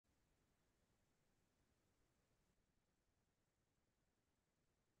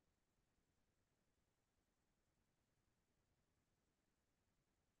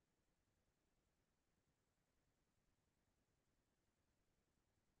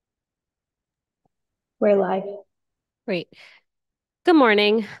We're live. Great. Good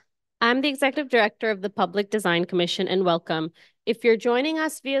morning. I'm the Executive Director of the Public Design Commission, and welcome. If you're joining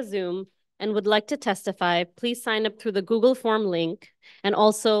us via Zoom and would like to testify, please sign up through the Google form link, and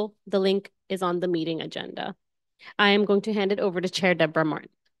also the link is on the meeting agenda. I am going to hand it over to Chair Deborah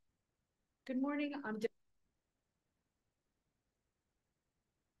Martin. Good morning.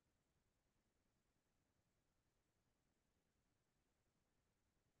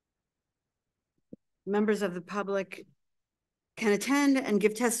 Members of the public can attend and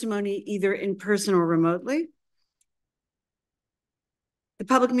give testimony either in person or remotely. The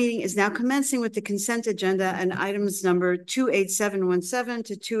public meeting is now commencing with the consent agenda and items number 28717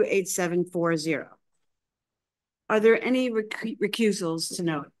 to 28740. Are there any recusals to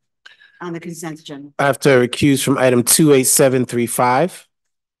note on the consent agenda? I have to recuse from item 28735.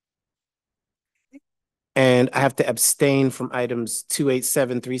 And I have to abstain from items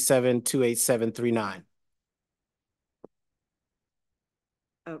 28737, 28739.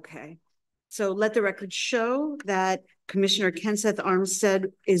 Okay. So let the record show that Commissioner Kenseth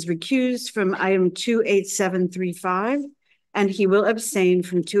Armstead is recused from item 28735, and he will abstain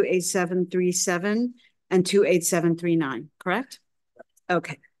from 28737 and 28739, correct?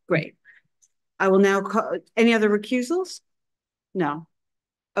 Okay, great. I will now call, any other recusals? No.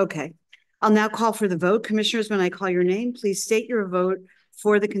 Okay. I'll now call for the vote. Commissioners, when I call your name, please state your vote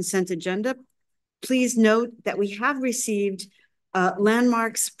for the consent agenda. Please note that we have received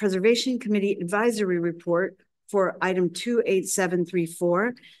Landmarks Preservation Committee advisory report for item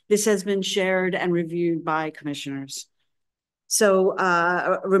 28734. This has been shared and reviewed by commissioners. So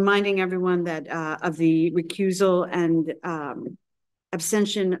reminding everyone that of the recusal and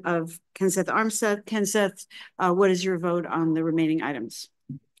abstention of Kenseth Armstead. Kenseth, what is your vote on the remaining items?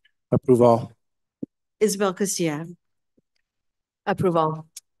 Approve all. Isabel Castillo. Approve all.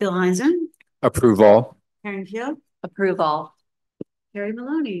 Bill Heinzen. Approve all. Karen Peel. Approve all. Harry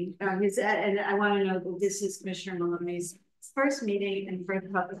Maloney. And I want to know that this is Commissioner Maloney's first meeting in front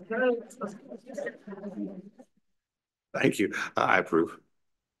of public road. Thank you. I approve.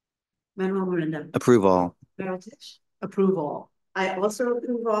 Manuel Miranda. Approve all. Approve all. I also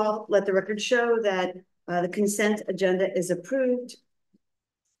approve all. Let the record show that the consent agenda is approved.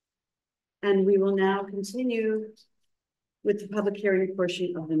 And we will now continue with the public hearing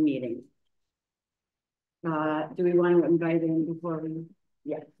portion of the meeting. Do we want to invite in before we?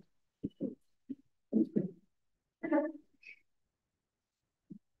 Yeah.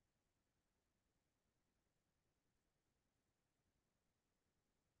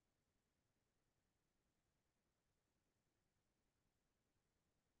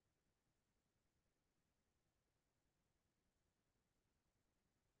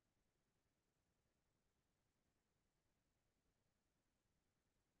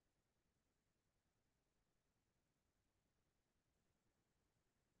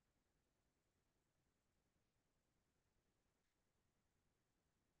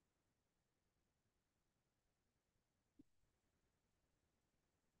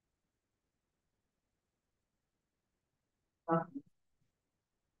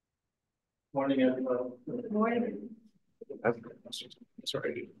 Morning, everyone. Good morning.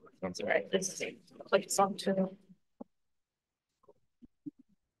 Sorry. That's all right. Let's see. Click some to.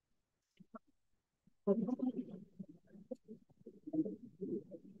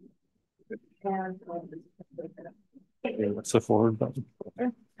 What's the forward button?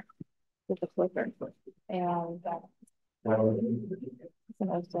 With the clicker. And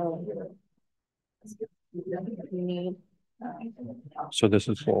you need. So this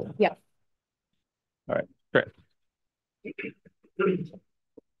is full. Yeah. All right, great.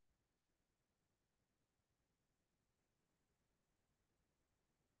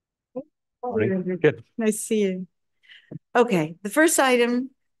 Morning. Good. Nice to see you. Okay, the first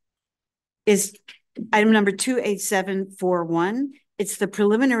item is item number 28741. It's the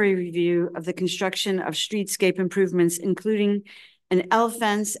preliminary review of the construction of streetscape improvements, including an L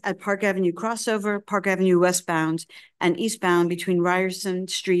fence at Park Avenue crossover, Park Avenue westbound and eastbound between Ryerson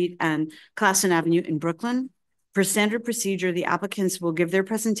Street and Classen Avenue in Brooklyn. Per standard procedure, the applicants will give their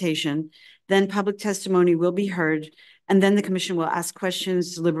presentation, then public testimony will be heard, and then the commission will ask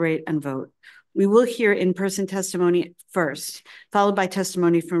questions, deliberate, and vote. We will hear in-person testimony first, followed by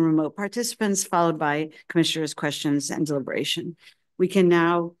testimony from remote participants, followed by commissioners' questions and deliberation. We can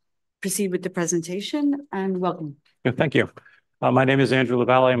now proceed with the presentation, and welcome. Yeah, thank you. My name is Andrew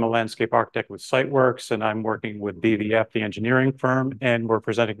LaValle. I'm a landscape architect with SiteWorks, and I'm working with BVF, the engineering firm, and we're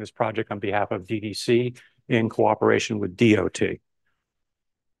presenting this project on behalf of DDC in cooperation with DOT.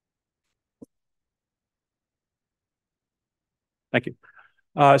 Thank you.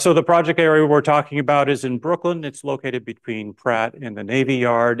 So the project area we're talking about is in Brooklyn. It's located between Pratt and the Navy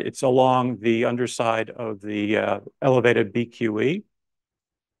Yard. It's along the underside of the elevated BQE.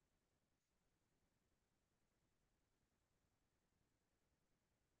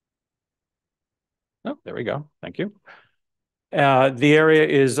 Oh, there we go. Thank you. The area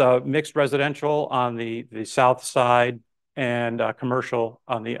is mixed residential on the south side and commercial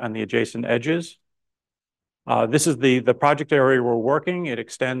on the adjacent edges. This is the project area we're working. It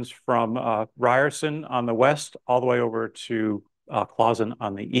extends from Ryerson on the west all the way over to Clausen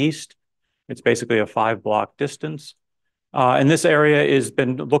on the east. It's basically a 5-block distance. And this area has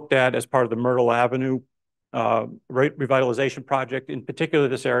been looked at as part of the Myrtle Avenue revitalization project. In particular,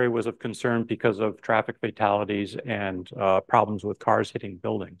 this area was of concern because of traffic fatalities and problems with cars hitting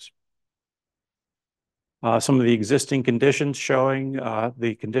buildings. Some of the existing conditions showing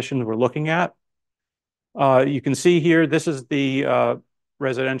the conditions we're looking at. You can see here, this is the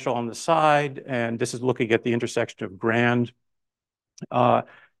residential on the side, and this is looking at the intersection of Grand.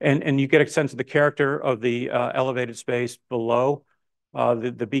 And you get a sense of the character of the elevated space below.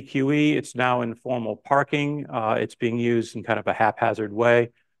 The BQE, it's now in formal parking. It's being used in kind of a haphazard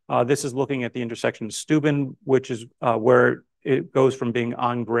way. This is looking at the intersection of Steuben, which is where it goes from being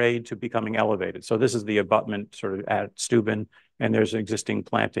on grade to becoming elevated. So this is the abutment sort of at Steuben, and there's existing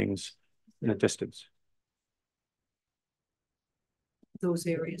plantings in the distance. Those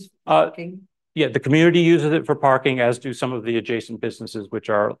areas. Yeah, the community uses it for parking, as do some of the adjacent businesses, which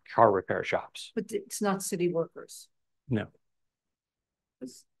are car repair shops. But it's not city workers. No.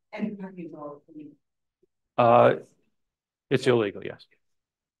 And parking all. It's illegal, yes.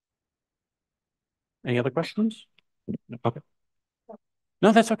 Any other questions? No? Okay.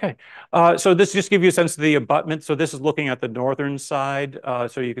 No, that's okay. So this just gives you a sense of the abutment. So this is looking at the northern side.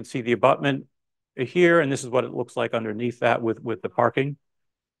 So you can see the abutment here, and this is what it looks like underneath that with the parking.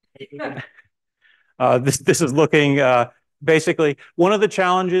 This is looking basically one of the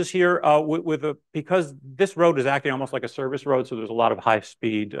challenges here because this road is acting almost like a service road, so there's a lot of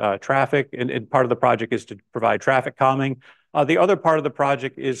high-speed traffic, and part of the project is to provide traffic calming. The other part of the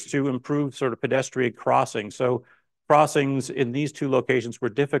project is to improve sort of pedestrian crossing. So crossings in these two locations were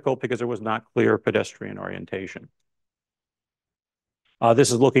difficult because there was not clear pedestrian orientation.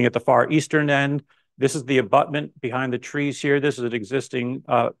 This is looking at the far eastern end. This is the abutment behind the trees here. This is an existing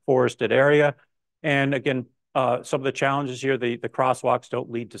forested area. And again, some of the challenges here, the crosswalks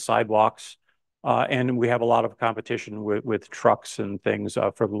don't lead to sidewalks. And we have a lot of competition with trucks and things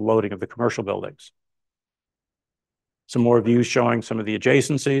for the loading of the commercial buildings. Some more views showing some of the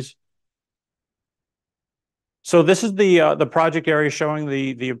adjacencies. So this is the project area showing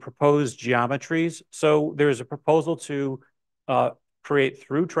the proposed geometries. So there's a proposal to create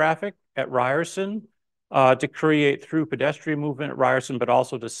through traffic at Ryerson, to create through pedestrian movement at Ryerson, but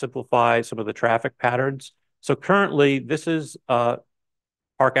also to simplify some of the traffic patterns. So currently, this is Park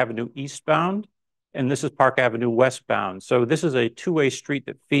Avenue eastbound, and this is Park Avenue westbound. So this is a two-way street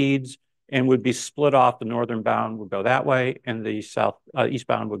that feeds and would be split off. The northern bound would go that way, and the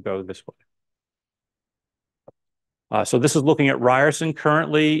eastbound would go this way. So this is looking at Ryerson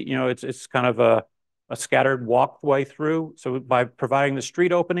currently. You know, it's kind of a scattered walkway through. So by providing the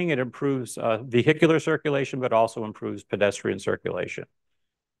street opening, it improves vehicular circulation, but also improves pedestrian circulation.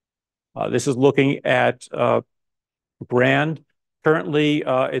 This is looking at Grand. Currently,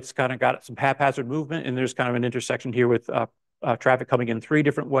 it's kind of got some haphazard movement, and there's kind of an intersection here with traffic coming in 3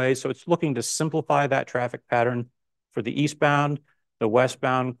 different ways. So it's looking to simplify that traffic pattern for the eastbound. The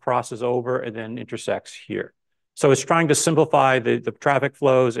westbound crosses over and then intersects here. So it's trying to simplify the traffic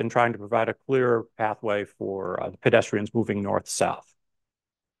flows and trying to provide a clearer pathway for the pedestrians moving north-south.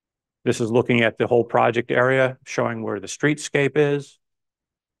 This is looking at the whole project area, showing where the streetscape is.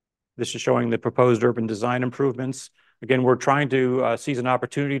 This is showing the proposed urban design improvements. Again, we're trying to seize an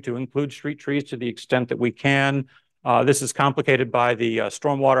opportunity to include street trees to the extent that we can. This is complicated by the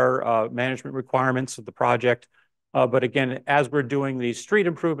stormwater management requirements of the project. But again, as we're doing these street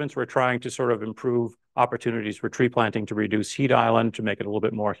improvements, we're trying to sort of improve opportunities for tree planting to reduce heat island, to make it a little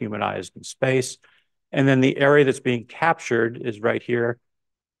bit more humanized in space. And then the area that's being captured is right here.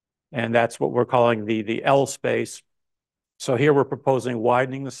 And that's what we're calling the L space. So here we're proposing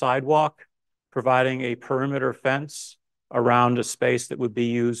widening the sidewalk, providing a perimeter fence around a space that would be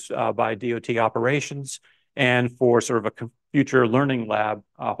used by DOT operations, and for sort of a future learning lab,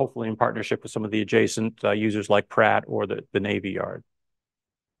 hopefully in partnership with some of the adjacent users like Pratt or the Navy Yard.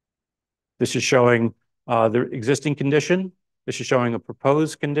 This is showing the existing condition. This is showing a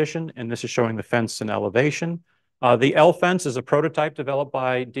proposed condition, and this is showing the fence and elevation. The L fence is a prototype developed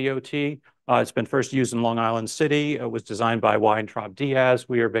by DOT. It's been first used in Long Island City. It was designed by Weintraub Diaz.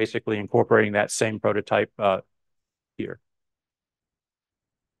 We are basically incorporating that same prototype here.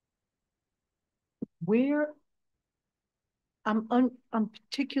 Where I'm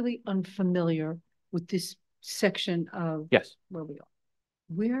particularly unfamiliar with this section of Yes. where we are.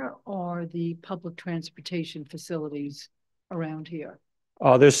 Where are the public transportation facilities around here?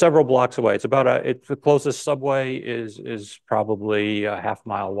 There's several blocks away. It's about the closest subway is probably a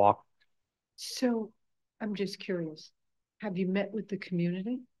half-mile walk. So I'm just curious, have you met with the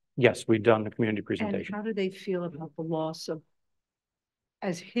community? Yes, we've done the community And presentation. how do they feel about the loss of,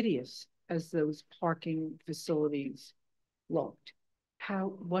 as hideous as those parking facilities looked?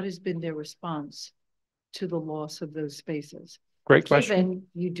 What has been their response to the loss of those spaces? Great question. Given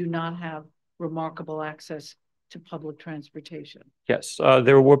you do not have remarkable access to public transportation. Yes,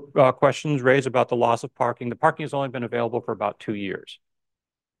 there were questions raised about the loss of parking. The parking has only been available for about 2 years.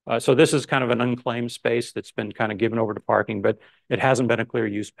 So this is kind of an unclaimed space that's been kind of given over to parking, but it hasn't been a clear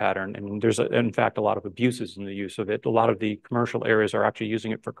use pattern. And there's, in fact, a lot of abuses in the use of it. A lot of the commercial areas are actually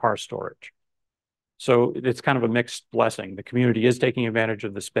using it for car storage. So it's kind of a mixed blessing. The community is taking advantage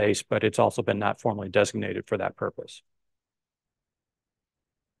of the space, but it's also been not formally designated for that purpose.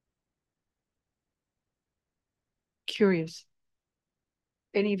 Curious.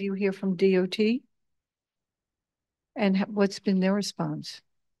 Any of you here from DOT? And what's been their response?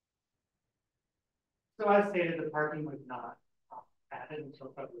 So as stated, the parking was not added until a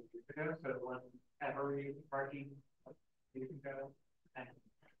couple of years ago, so it wasn't ever used parking years ago. And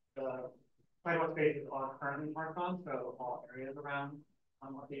the sidewalk spaces are currently parked on, so all areas around are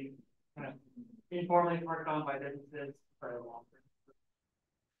being kind of informally parked on by businesses for a long term.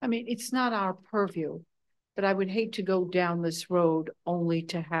 I mean, it's not our purview, but I would hate to go down this road only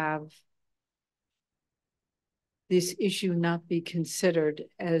to have this issue not be considered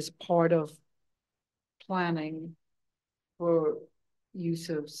as part of planning for use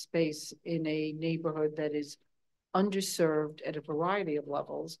of space in a neighborhood that is underserved at a variety of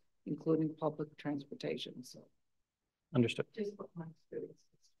levels, including public transportation. So Understood. just what my experience is.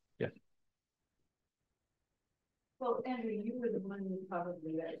 Yeah. Well, Andrew, you were the one who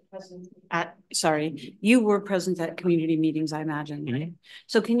probably present. You were present at community meetings, I imagine, right?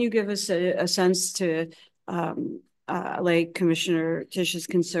 So can you give us a sense to like Commissioner Tish's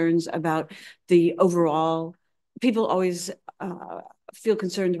concerns about the overall, people always feel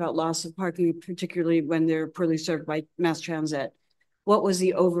concerned about loss of parking, particularly when they're poorly served by mass transit. What was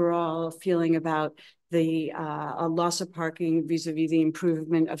the overall feeling about the loss of parking vis-a-vis the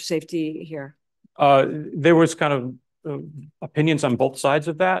improvement of safety here? There was kind of opinions on both sides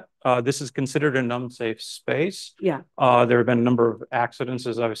of that. This is considered an unsafe space. Yeah. There have been a number of accidents,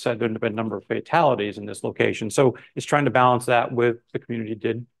 as I've said, there have been a number of fatalities in this location. So it's trying to balance that with the community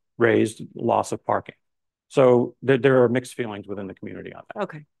did raise loss of parking. So there are mixed feelings within the community on that.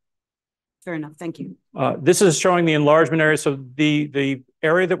 Okay. Fair enough. Thank you. This is showing the enlargement area. So the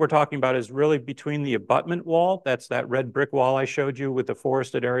area that we're talking about is really between the abutment wall. That's that red brick wall I showed you with the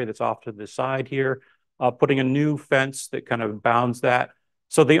forested area that's off to the side here. Putting a new fence that kind of bounds that.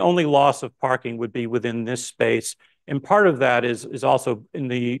 So the only loss of parking would be within this space. And part of that is also in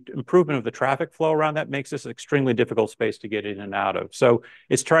the improvement of the traffic flow around that makes this an extremely difficult space to get in and out of. So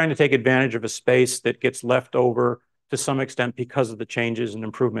it's trying to take advantage of a space that gets left over to some extent because of the changes and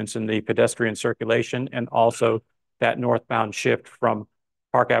improvements in the pedestrian circulation and also that northbound shift from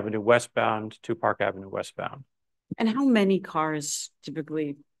Park Avenue westbound to Park Avenue westbound. And how many cars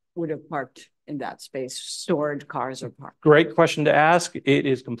typically would have parked in that space, stored cars or parked? Great question to ask. It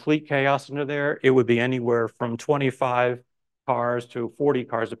is complete chaos under there. It would be anywhere from 25 cars to 40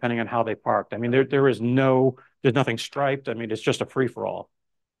 cars, depending on how they parked. I mean, there's nothing striped. I mean, it's just a free for all.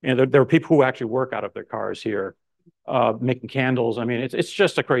 And there are people who actually work out of their cars here, making candles. I mean, it's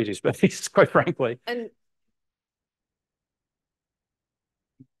just a crazy space, quite frankly. And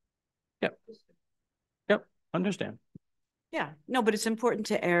Yep, understand. Yeah, no, but it's important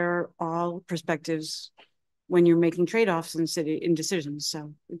to air all perspectives when you're making trade-offs in decisions.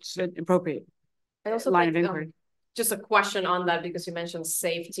 So it's appropriate. I also line of think, inquiry. just a question on that, because you mentioned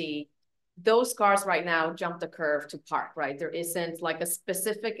safety. Those cars right now jump the curve to park, right? There isn't like a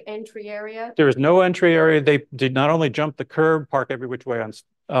specific entry area. There is no entry area. They did not only jump the curb, park every which way on.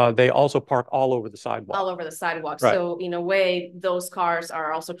 They also park all over the sidewalk. All over the sidewalk. Right. So in a way, those cars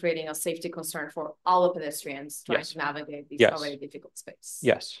are also creating a safety concern for all the pedestrians trying Yes. to navigate these Yes. already difficult space.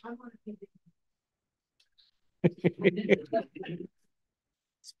 Yes.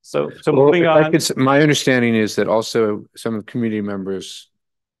 So Well, moving if I on. could my understanding is that also some of the community members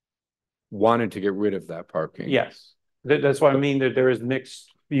wanted to get rid of that parking. Yes, that's what I mean, that there is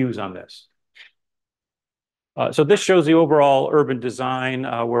mixed views on this. So this shows the overall urban design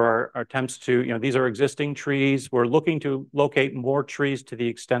where our attempts to, these are existing trees. We're looking to locate more trees to the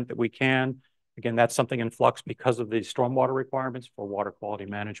extent that we can. Again, that's something in flux because of the stormwater requirements for water quality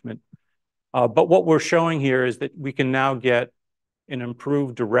management. But what we're showing here is that we can now get an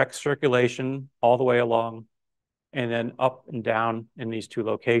improved direct circulation all the way along and then up and down in these two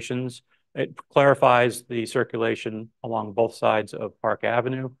locations. It clarifies the circulation along both sides of Park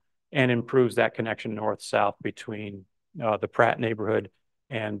Avenue and improves that connection north-south between the Pratt neighborhood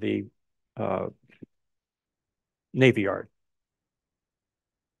and the Navy Yard.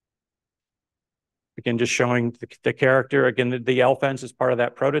 Again, just showing the character. Again, the L fence is part of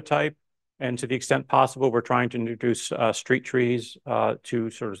that prototype. And to the extent possible, we're trying to introduce street trees to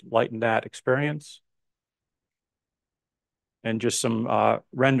sort of lighten that experience. And just some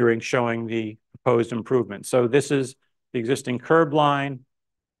rendering showing the proposed improvement. So this is the existing curb line,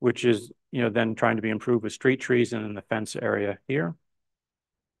 which is, then trying to be improved with street trees and in the fence area here.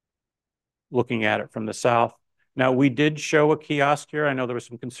 Looking at it from the south. Now, we did show a kiosk here. I know there were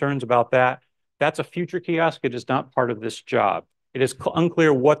some concerns about that. That's a future kiosk. It is not part of this job. It is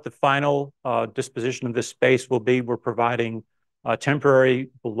unclear what the final disposition of this space will be. We're providing temporary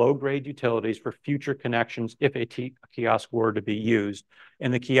below-grade utilities for future connections if a kiosk were to be used.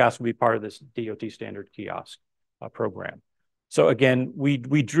 And the kiosk will be part of this DOT standard kiosk program. So again, we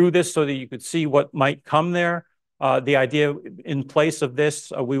drew this so that you could see what might come there. The idea in place of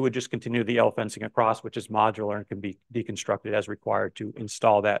this, we would just continue the L fencing across, which is modular and can be deconstructed as required to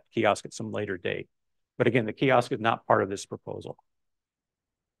install that kiosk at some later date. But again, the kiosk is not part of this proposal.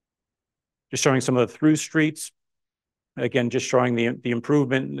 Just showing some of the through streets. Again, just showing the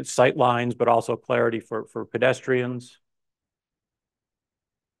improvement in sight lines, but also clarity for pedestrians.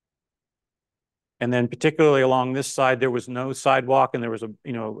 And then particularly along this side, there was no sidewalk and there was a,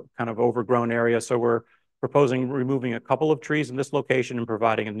 kind of overgrown area. So we're proposing removing a couple of trees in this location and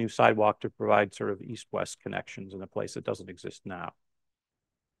providing a new sidewalk to provide sort of east-west connections in a place that doesn't exist now.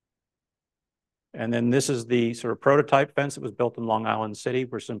 And then this is the sort of prototype fence that was built in Long Island City.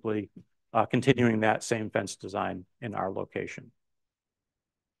 We're simply continuing that same fence design in our location.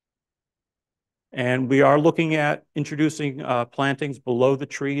 And we are looking at introducing plantings below the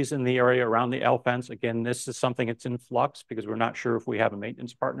trees in the area around the L fence. Again, this is something that's in flux because we're not sure if we have a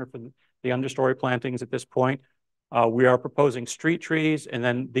maintenance partner for the understory plantings at this point. We are proposing street trees, and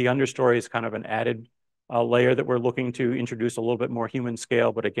then the understory is kind of an added layer that we're looking to introduce a little bit more human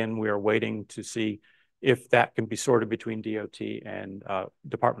scale. But again, we are waiting to see if that can be sorted between DOT and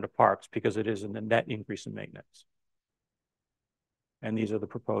Department of Parks, because it is a net increase in maintenance. And these are the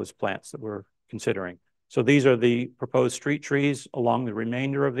proposed plants that we're considering. So these are the proposed street trees along the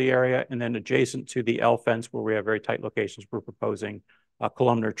remainder of the area, and then adjacent to the L fence where we have very tight locations, we're proposing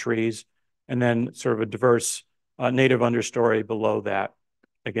columnar trees, and then sort of a diverse native understory below that,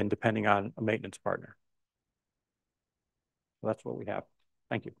 again, depending on a maintenance partner. So that's what we have.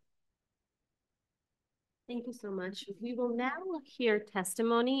 Thank you. Thank you so much. We will now hear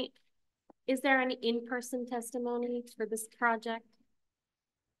testimony. Is there any in-person testimony for this project?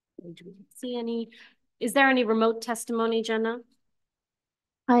 Do we see any? Is there any remote testimony, Jenna?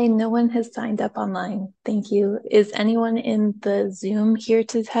 Hi, no one has signed up online. Thank you. Is anyone in the Zoom here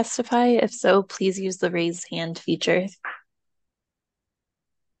to testify? If so, please use the raise hand feature.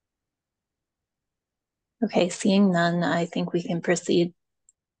 Okay, seeing none, I think we can proceed.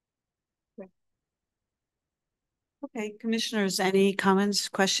 Okay, commissioners, any comments,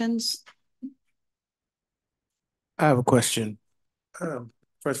 questions? I have a question.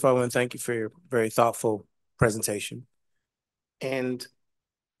 First of all, I want to thank you for your very thoughtful presentation. And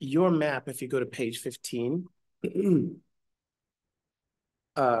your map, if you go to page 15,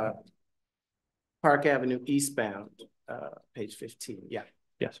 Park Avenue eastbound, page 15, yeah.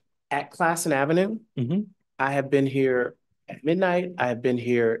 Yes. At Classen Avenue, I have been here at midnight, I have been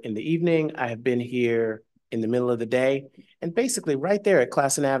here in the evening, I have been here in the middle of the day, and basically right there at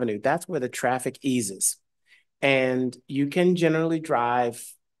Classen Avenue, that's where the traffic eases. And you can generally drive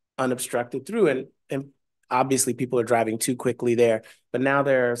unobstructed through, and obviously people are driving too quickly there, but now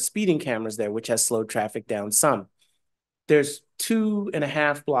there are speeding cameras there, which has slowed traffic down some. There's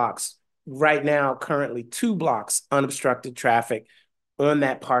 2.5 blocks right now, currently 2 blocks unobstructed traffic on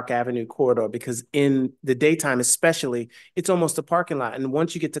that Park Avenue corridor, because in the daytime especially, it's almost a parking lot. And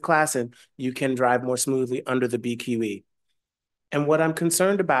once you get to Classen, you can drive more smoothly under the BQE. And what I'm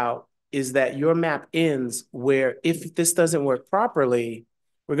concerned about is that your map ends where, if this doesn't work properly,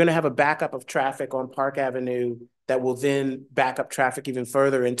 we're going to have a backup of traffic on Park Avenue that will then back up traffic even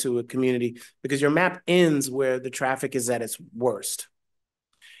further into a community, because your map ends where the traffic is at its worst.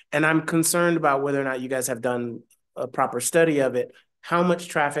 And I'm concerned about whether or not you guys have done a proper study of it. How much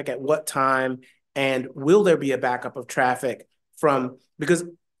traffic at what time? And will there be a backup of traffic from, because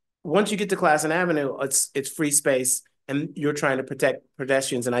once you get to Classen Avenue, it's free space and you're trying to protect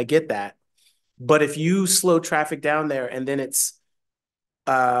pedestrians, and I get that. But if you slow traffic down there and then it's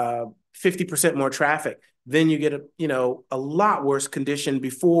 50% more traffic, then you get a lot worse condition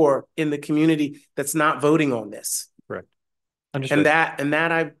before in the community that's not voting on this. Correct. Understood. And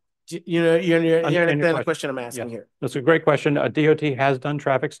that you understand the question I'm asking here. That's a great question. DOT has done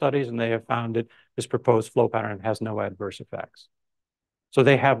traffic studies and they have found that this proposed flow pattern has no adverse effects. So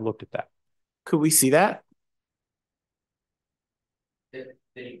they have looked at that. Could we see that? The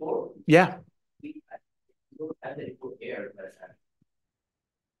report. Yeah.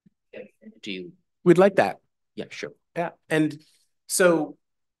 Do you? We'd like that. Yeah, sure. Yeah. And so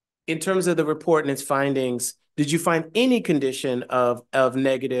in terms of the report and its findings, did you find any condition of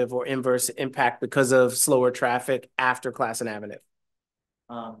negative or inverse impact because of slower traffic after Classen Avenue?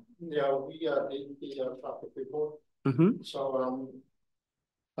 Yeah, we did the traffic report. Mm-hmm. So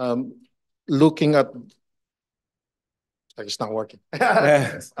looking at, it's not working.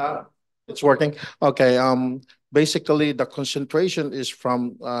 It's working. Okay. Basically the concentration is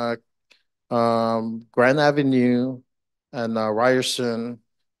from Grand Avenue and Ryerson,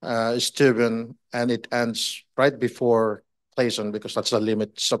 Steuben, and it ends right before Clayson because that's the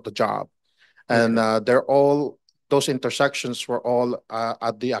limits of the job. And those intersections were all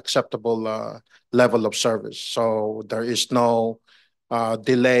at the acceptable level of service. So there is no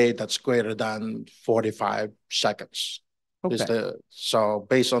delay that's greater than 45 seconds. Okay. So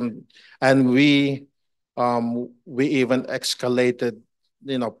based on, and we even escalated,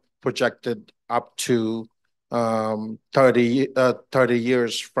 projected up to 30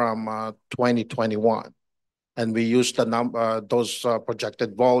 years from 2021. And we used those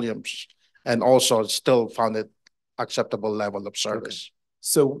projected volumes and also still found it acceptable level of service. Okay.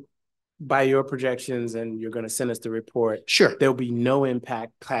 So by your projections, and you're going to send us the report, sure, there'll be no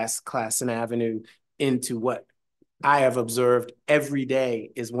impact Classen Avenue into what I have observed every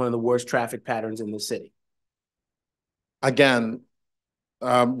day is one of the worst traffic patterns in the city. Again,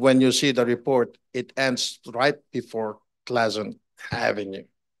 when you see the report, it ends right before Classen Avenue.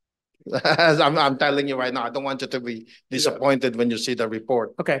 I'm telling you right now, I don't want you to be disappointed when you see the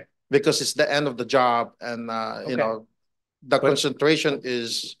report. Okay. Because it's the end of the job, and the concentration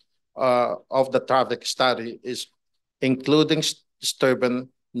is of the traffic study is including Steuben,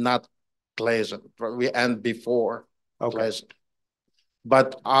 not Clayson. We end before Clayson.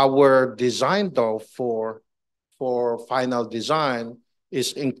 But our design though for final design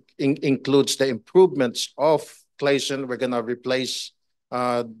is includes the improvements of Clayson. We're gonna replace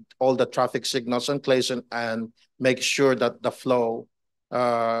all the traffic signals on Clayson and make sure that the flow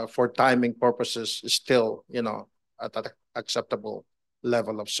for timing purposes is still, at an acceptable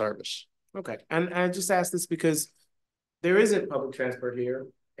level of service. Okay. And I just asked this because there isn't public transport here.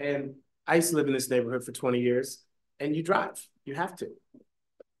 And I used to live in this neighborhood for 20 years, and you drive. You have to.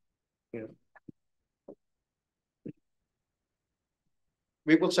 Yeah.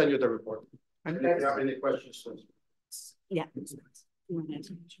 We will send you the report. And if you have any questions, yeah.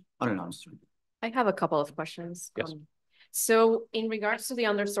 I have a couple of questions. Yes. So in regards to the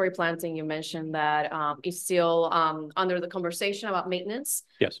understory planting, you mentioned that it's still under the conversation about maintenance.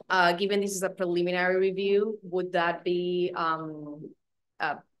 Yes. Given this is a preliminary review, would that be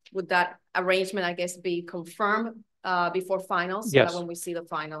would that arrangement, I guess, be confirmed before final? So yes. That when we see the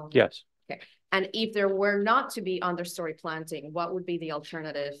final. Yes. Okay. And if there were not to be understory planting, what would be the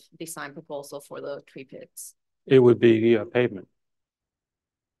alternative design proposal for the tree pits? It would be pavement.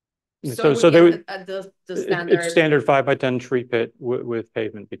 So they would the standard. It's standard 5x10 tree pit with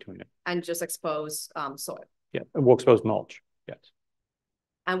pavement between it. And just expose soil. Yeah, we'll expose mulch. Yes.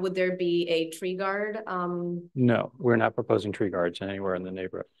 And would there be a tree guard? No, we're not proposing tree guards anywhere in the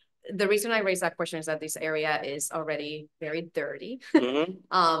neighborhood. The reason I raise that question is that this area is already very dirty.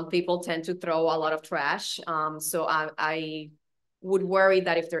 Mm-hmm. People tend to throw a lot of trash. So I would worry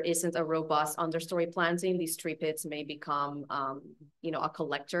that if there isn't a robust understory planting, these tree pits may become, a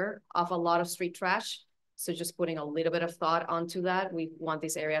collector of a lot of street trash. So just putting a little bit of thought onto that. We want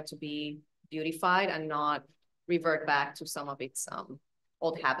this area to be beautified and not revert back to some of its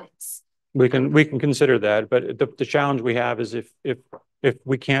old habits. We can consider that, but the challenge we have is if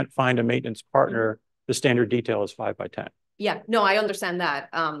we can't find a maintenance partner, the standard detail is 5x10. Yeah, no, I understand that.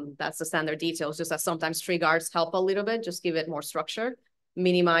 That's the standard details, just that sometimes tree guards help a little bit, just give it more structure,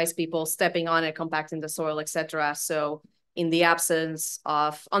 minimize people stepping on it, compacting the soil, etc. So in the absence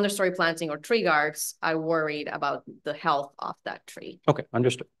of understory planting or tree guards, I worried about the health of that tree. Okay,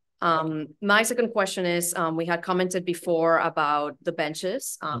 understood. My second question is, we had commented before about the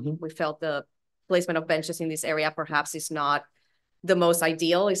benches. We felt the placement of benches in this area perhaps is not the most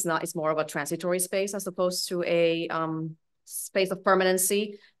ideal. It's more of a transitory space as opposed to a space of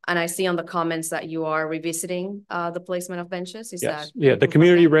permanency. And I see on the comments that you are revisiting the placement of benches. Is Yes. that? Yeah, the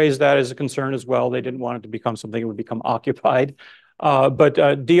community raised that as a concern as well. They didn't want it to become something that would become occupied. But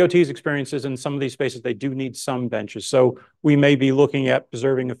DOT's experiences in some of these spaces, they do need some benches. So we may be looking at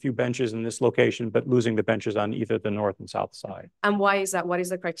preserving a few benches in this location, but losing the benches on either the north and south side. And why is that? What is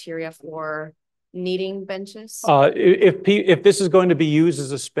the criteria for needing benches? If this is going to be used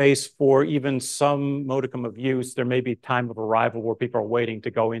as a space for even some modicum of use, there may be time of arrival where people are waiting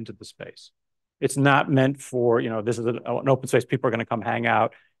to go into the space. It's not meant for, you know, this is an open space, people are going to come hang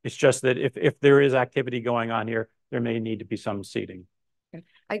out. It's just that if there is activity going on here, there may need to be some seating.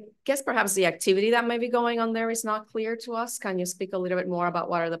 I guess perhaps the activity that may be going on there is not clear to us. Can you speak a little bit more about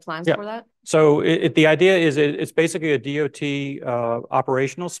what are the plans for that? So the idea is it's basically a DOT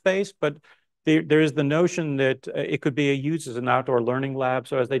operational space, but there is the notion that it could be used as an outdoor learning lab.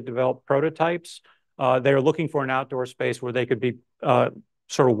 So as they develop prototypes, they're looking for an outdoor space where they could be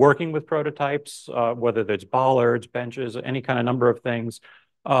sort of working with prototypes, whether there's bollards, benches, any kind of number of things.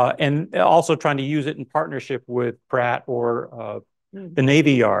 And also trying to use it in partnership with Pratt or the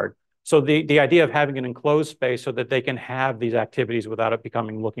Navy Yard. So the idea of having an enclosed space so that they can have these activities without it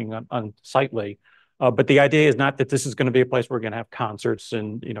becoming looking unsightly. But the idea is not that this is going to be a place where we're going to have concerts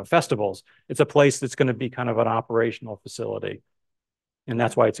and, you know, festivals. It's a place that's going to be kind of an operational facility. And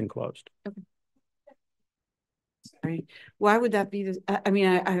that's why it's enclosed. Okay. Sorry. Why would that be?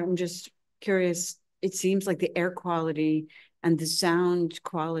 I'm just curious. It seems like the air quality and the sound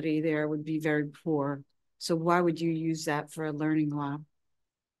quality there would be very poor. So why would you use that for a learning lab?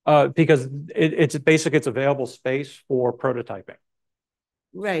 Because it's available space for prototyping.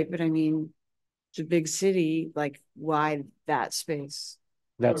 Right, but I mean, it's a big city, like why that space?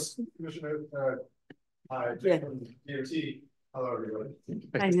 That's Commissioner, hi, Yeah. from DOT. Hello, everybody.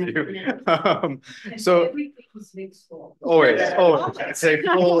 I know. So always, it's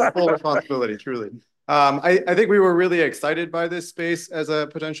a full responsibility, truly. I think we were really excited by this space as a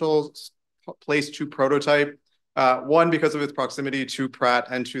potential place to prototype. One, because of its proximity to Pratt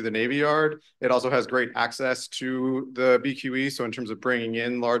and to the Navy Yard. It also has great access to the BQE. So in terms of bringing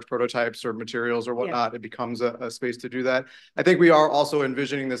in large prototypes or materials or whatnot, it becomes a space to do that. I think we are also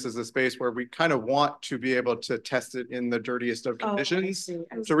envisioning this as a space where we kind of want to be able to test it in the dirtiest of conditions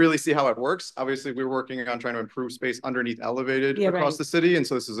to really see how it works. Obviously, we're working on trying to improve space underneath elevated across the city. And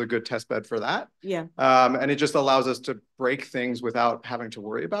so this is a good test bed for that. Yeah. And it just allows us to break things without having to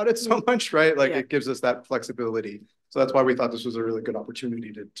worry about it so much, right? Like it gives us that flexibility. So that's why we thought this was a really good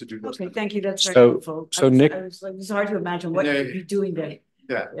opportunity to do this. Okay, thank you. That's very So- helpful. so Nick- It's hard to imagine what you'd be doing there.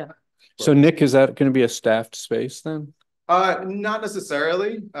 Yeah. So Nick, is that going to be a staffed space then? Not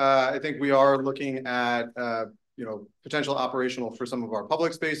necessarily. I think we are looking at, potential operational for some of our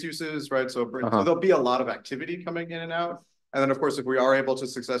public space uses, right? So there'll be a lot of activity coming in and out. And then, of course, if we are able to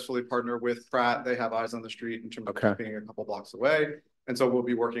successfully partner with Pratt, they have eyes on the street in terms of being a couple blocks away. And so we'll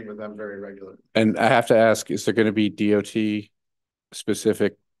be working with them very regularly. And I have to ask, is there going to be DOT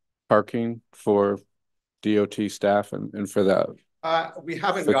specific parking for DOT staff and for that? We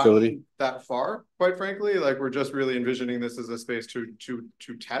haven't facility? gotten that far, quite frankly. Like we're just really envisioning this as a space to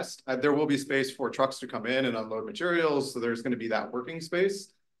test. There will be space for trucks to come in and unload materials. So there's going to be that working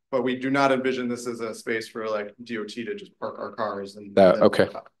space. But we do not envision this as a space for like DOT to just park our cars and okay.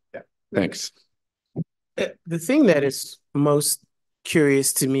 Yeah. Thanks. The thing that is most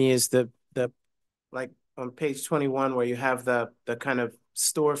curious to me is the like on page 21 where you have the kind of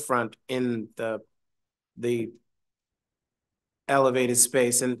storefront in the elevated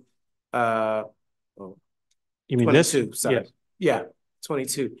space and you mean 22, this? sorry. Yeah,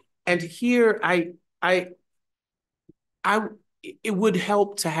 22. And here it would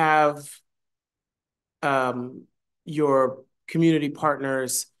help to have your community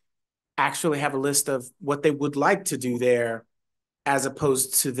partners actually have a list of what they would like to do there as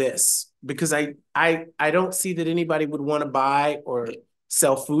opposed to this, because I don't see that anybody would want to buy or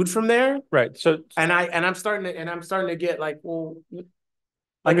sell food from there. Right. So I'm starting to get like, well,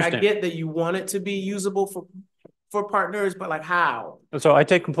 like I get that you want it to be usable for partners, but like how? And so I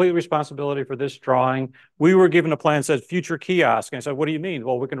take complete responsibility for this drawing. We were given a plan that said future kiosk. And I said, what do you mean?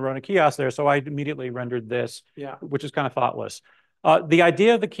 Well, we can run a kiosk there. So I immediately rendered this, which is kind of thoughtless. The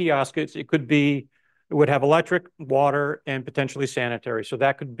idea of the kiosk is it would have electric, water, and potentially sanitary. So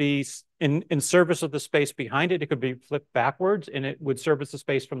that could be in service of the space behind it. It could be flipped backwards and it would service the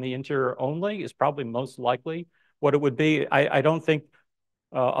space from the interior only is probably most likely what it would be. I don't think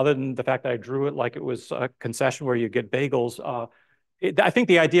other than the fact that I drew it like it was a concession where you get bagels. I think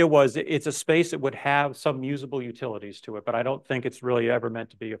the idea was it's a space that would have some usable utilities to it, but I don't think it's really ever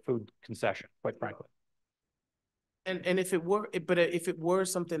meant to be a food concession, quite frankly. And if it were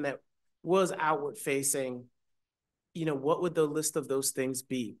something that was outward facing, you know, what would the list of those things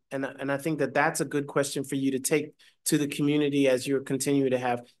be? And I think that that's a good question for you to take to the community as you're continuing to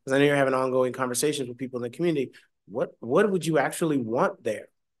have, because I know you're having ongoing conversations with people in the community. What would you actually want there?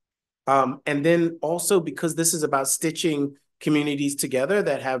 And then also, because this is about stitching communities together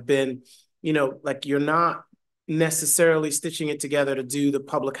that have been, you know, like you're not necessarily stitching it together to do the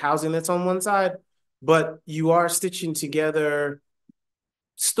public housing that's on one side, but you are stitching together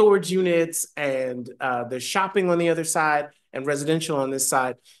storage units and there's shopping on the other side and residential on this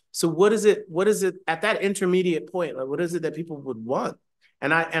side. So what is it at that intermediate point? Like, what is it that people would want?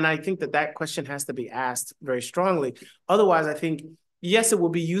 And I think that question has to be asked very strongly. Otherwise, I think, yes, it will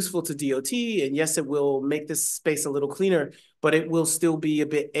be useful to DOT, and yes, it will make this space a little cleaner, but it will still be a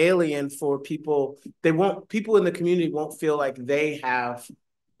bit alien for people. People in the community won't feel like they have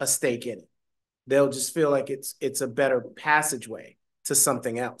a stake in it. They'll just feel like it's a better passageway to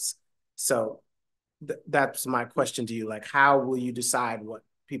something else. So that's my question to you. Like, how will you decide what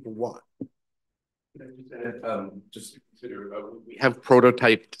people want? Just to consider, we have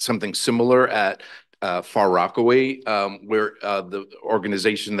prototyped something similar at Far Rockaway, where the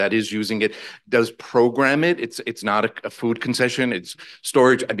organization that is using it does program it. It's not a food concession, it's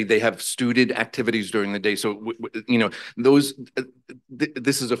storage. I mean, they have student activities during the day. So, you know,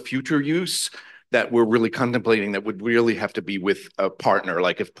 this is a future use that we're really contemplating that would really have to be with a partner.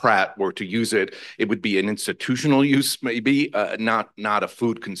 Like if Pratt were to use it, it would be an institutional use, maybe, not a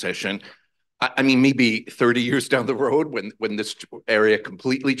food concession. I mean, maybe 30 years down the road, when this area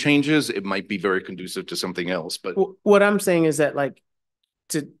completely changes, it might be very conducive to something else. But what I'm saying is that, like,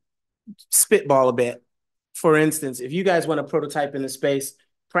 to spitball a bit, for instance, if you guys want to prototype in the space,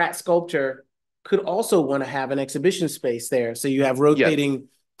 Pratt Sculpture could also want to have an exhibition space there. So you have rotating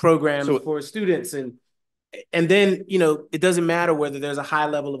programs for students. And then, you know, it doesn't matter whether there's a high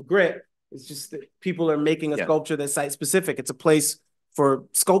level of grit. It's just that people are making a sculpture that's site specific. It's a place for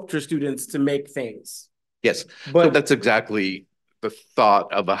sculpture students to make things. Yes, but so that's exactly the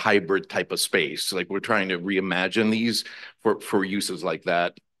thought of a hybrid type of space. Like, we're trying to reimagine these for uses like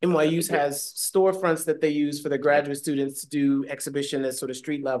that. NYU has storefronts that they use for their graduate students to do exhibition at sort of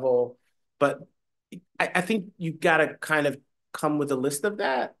street level. But I think you've got to kind of come with a list of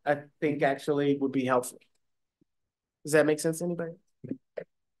that. I think actually would be helpful. Does that make sense to anybody?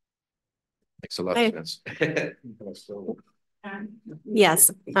 Makes a lot of sense.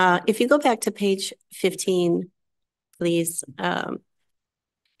 Yes. If you go back to page 15, please.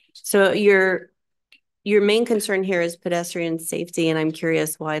 So your main concern here is pedestrian safety, and I'm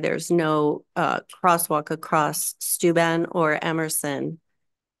curious why there's no crosswalk across Steuben or Emerson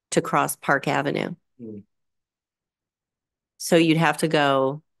to cross Park Avenue. So you'd have to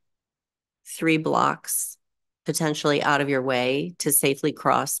go 3 blocks potentially out of your way to safely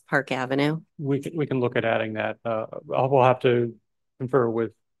cross Park Avenue? We can look at adding that. We'll have to confer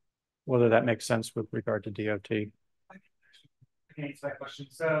with whether that makes sense with regard to DOT. I can answer that question.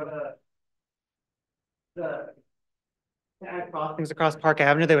 So to add crossings across Park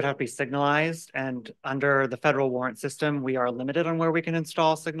Avenue, they would have to be signalized, and under the federal warrant system, we are limited on where we can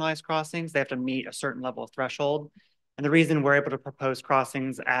install signalized crossings. They have to meet a certain level of threshold. And the reason we're able to propose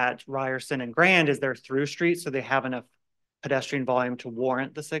crossings at Ryerson and Grand is they're through streets, so they have enough pedestrian volume to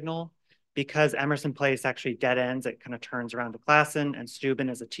warrant the signal. Because Emerson Place actually dead ends, it kind of turns around to Classen, and Steuben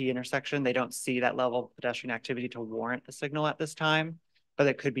is a T intersection. They don't see that level of pedestrian activity to warrant the signal at this time, but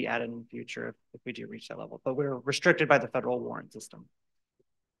it could be added in the future if we do reach that level. But we're restricted by the federal warrant system.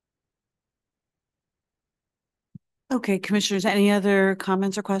 Okay, commissioners, any other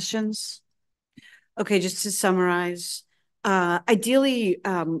comments or questions? Okay, just to summarize, ideally,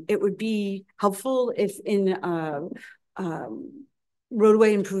 it would be helpful if in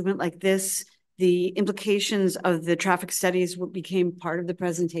roadway improvement like this, the implications of the traffic studies became part of the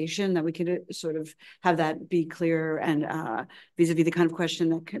presentation, that we could sort of have that be clear and vis-a-vis the kind of question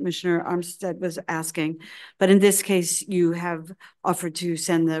that Commissioner Armstead was asking. But in this case, you have offered to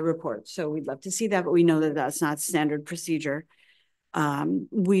send the report. So we'd love to see that, but we know that that's not standard procedure.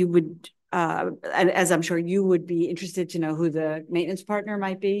 We would, as I'm sure you would be interested to know who the maintenance partner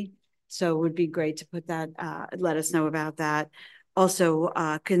might be. So it would be great to put that, let us know about that. Also,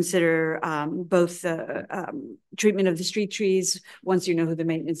 consider both the treatment of the street trees once you know who the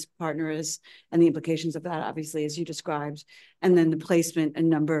maintenance partner is, and the implications of that, obviously, as you described, and then the placement and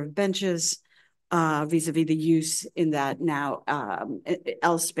number of benches. vis-a-vis the use in that now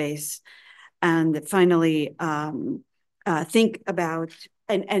L space. And finally, think about,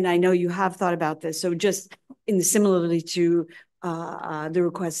 and I know you have thought about this, so just similarly to the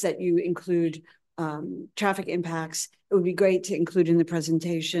request that you include traffic impacts, it would be great to include in the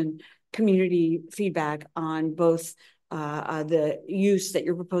presentation community feedback on both the use that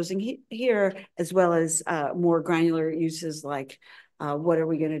you're proposing here, as well as more granular uses like what are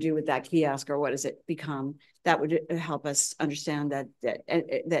we going to do with that kiosk, or what does it become? That would help us understand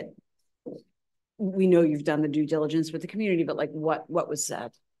that we know you've done the due diligence with the community, but like what was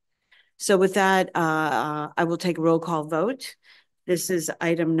said. So with that, I will take a roll call vote. This is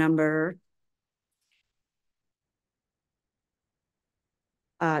item number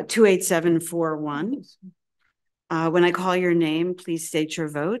 28741. When I call your name, please state your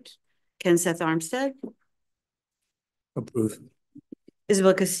vote. Kenseth Armstead. Approve.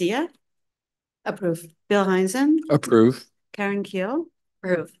 Isabel Casilla. Approve. Bill Heinzen. Approve. Karen Keel.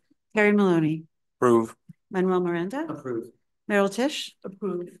 Approve. Carrie Maloney. Approve. Manuel Miranda. Approve. Meryl Tisch.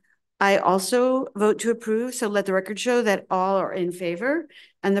 Approve. I also vote to approve, so let the record show that all are in favor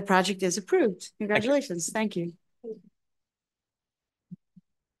and the project is approved. Congratulations. Thank you.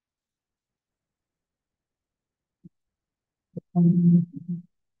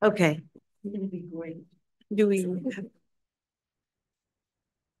 Okay. Going to be great. Do we?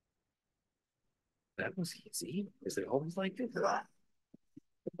 That was easy. Is it always like this?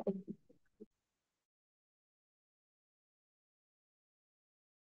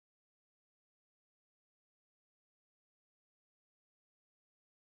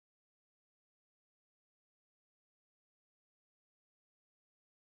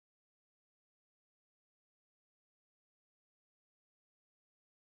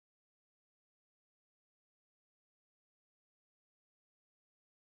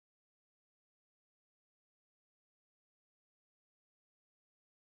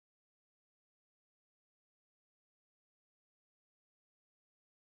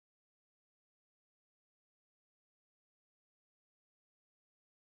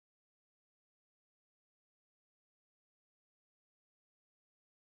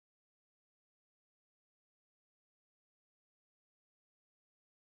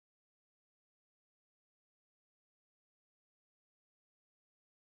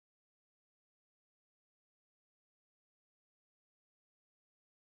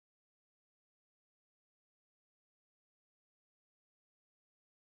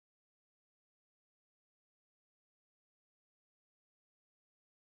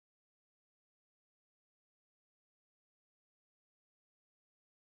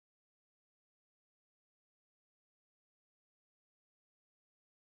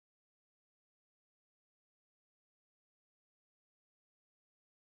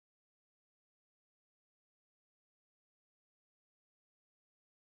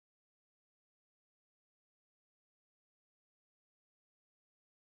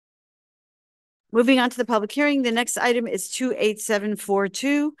 Moving on to the public hearing, the next item is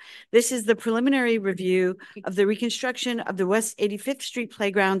 28742. This is the preliminary review of the reconstruction of the West 85th Street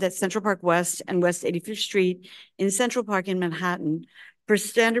Playground at Central Park West and West 85th Street in Central Park in Manhattan. For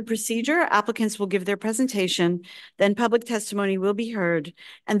standard procedure, applicants will give their presentation, then public testimony will be heard,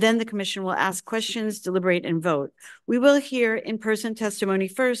 and then the commission will ask questions, deliberate, and vote. We will hear in-person testimony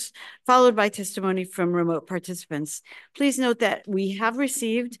first, followed by testimony from remote participants. Please note that we have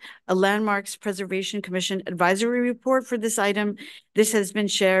received a Landmarks Preservation Commission advisory report for this item. This has been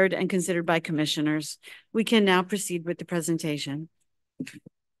shared and considered by commissioners. We can now proceed with the presentation.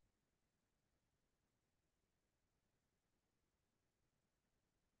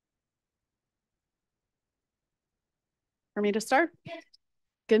 For me to start?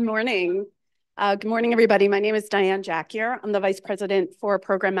 Good morning. Good morning, everybody. My name is Diane Jackier. I'm the Vice President for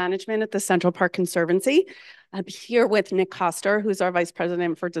Program Management at the Central Park Conservancy. I'm here with Nick Koster, who's our Vice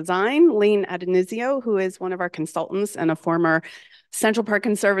President for Design, Lane Adenizio, who is one of our consultants and a former Central Park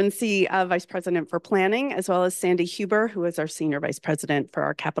Conservancy Vice President for Planning, as well as Sandy Huber, who is our Senior Vice President for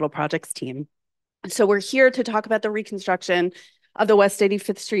our Capital Projects team. So we're here to talk about the reconstruction of the West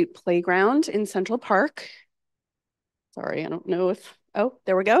 85th Street Playground in Central Park. Sorry, I don't know if, oh,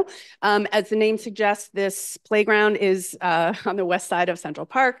 there we go. As the name suggests, this playground is on the west side of Central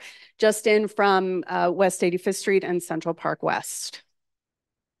Park, just in from West 85th Street and Central Park West.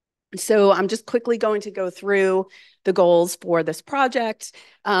 So I'm just quickly going to go through the goals for this project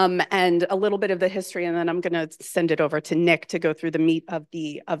and a little bit of the history, and then I'm going to send it over to Nick to go through the meat of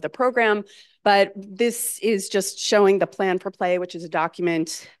the program. But this is just showing the plan for play, which is a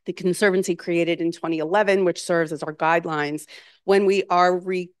document the Conservancy created in 2011, which serves as our guidelines when we are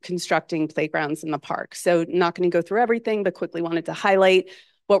reconstructing playgrounds in the park. So not going to go through everything, but quickly wanted to highlight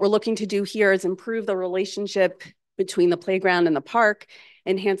what we're looking to do here is improve the relationship between the playground and the park,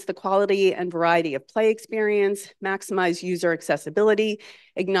 enhance the quality and variety of play experience, maximize user accessibility,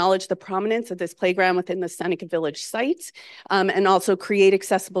 acknowledge the prominence of this playground within the Seneca Village site, and also create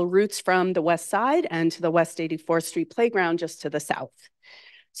accessible routes from the west side and to the West 84th Street playground just to the south.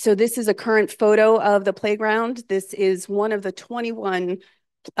 So this is a current photo of the playground. This is one of the 21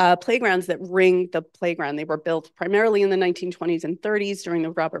 playgrounds that ring the playground. They were built primarily in the 1920s and 30s during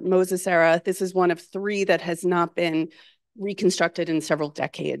the Robert Moses era. This is one of 3 that has not been reconstructed in several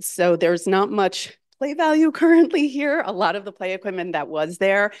decades. So there's not much play value currently here. A lot of the play equipment that was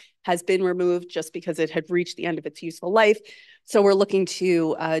there has been removed just because it had reached the end of its useful life. So we're looking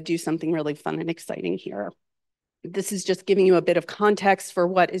to do something really fun and exciting here. This is just giving you a bit of context for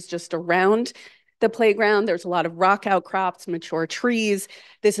what is just around the playground. There's a lot of rock outcrops, mature trees.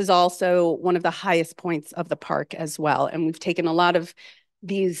 This is also one of the highest points of the park as well. And we've taken a lot of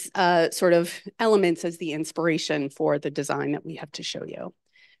these sort of elements as the inspiration for the design that we have to show you.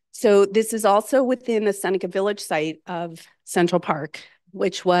 So this is also within the Seneca Village site of Central Park,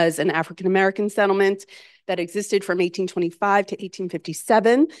 which was an African-American settlement that existed from 1825 to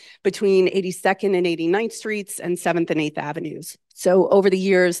 1857 between 82nd and 89th Streets and 7th and 8th Avenues. So over the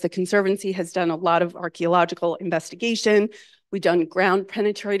years, the Conservancy has done a lot of archaeological investigation. We've done ground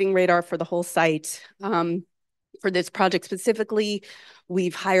penetrating radar for the whole site. For this project specifically,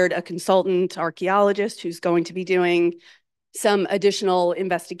 we've hired a consultant archaeologist who's going to be doing some additional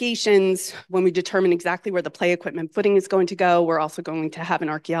investigations. When we determine exactly where the play equipment footing is going to go, we're also going to have an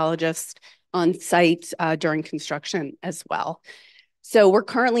archaeologist on site during construction as well. So we're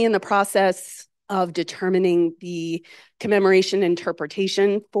currently in the process of determining the commemoration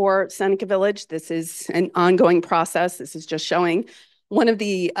interpretation for Seneca Village. This is an ongoing process. This is just showing one of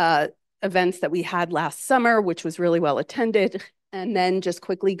the events that we had last summer, which was really well attended. And then just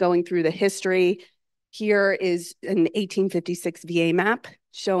quickly going through the history. Here is an 1856 VA map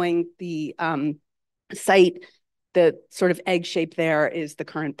showing the site. The sort of egg shape there is the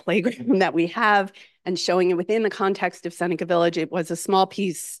current playground that we have, and showing it within the context of Seneca Village. It was a small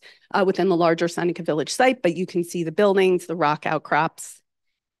piece within the larger Seneca Village site, but you can see the buildings, the rock outcrops.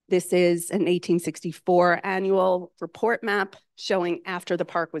 This is an 1864 annual report map showing after the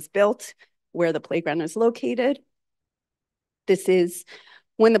park was built, where the playground is located. This is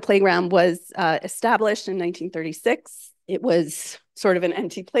when the playground was established in 1936. It was sort of an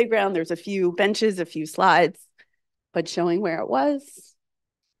empty playground. There's a few benches, a few slides, but showing where it was.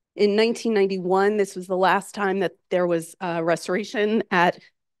 In 1991, this was the last time that there was restoration at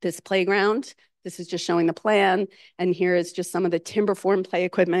this playground. This is just showing the plan. And here is just some of the timber form play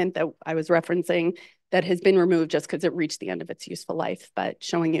equipment that I was referencing that has been removed just because it reached the end of its useful life, but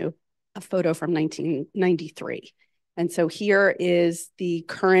showing you a photo from 1993. And so here is the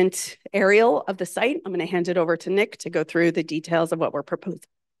current aerial of the site. I'm going to hand it over to Nick to go through the details of what we're proposing.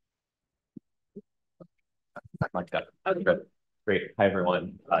 Like that. Okay. Good. Great. Hi,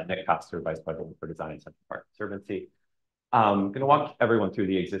 everyone. Nick Koster, Vice President for Design at Central Park Conservancy. I'm going to walk everyone through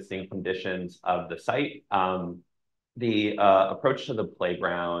the existing conditions of the site. The approach to the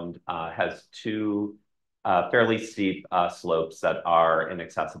playground has 2 fairly steep slopes that are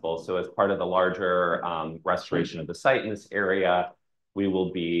inaccessible. So as part of the larger restoration of the site in this area, we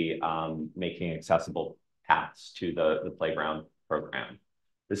will be making accessible paths to the playground program.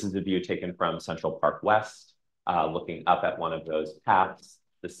 This is a view taken from Central Park West, looking up at one of those paths,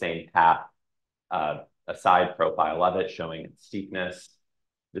 the same path, a side profile of it showing its steepness.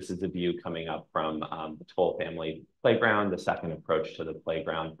 This is a view coming up from the Toll Family Playground, the second approach to the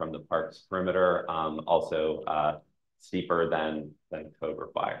playground from the park's perimeter, also steeper than code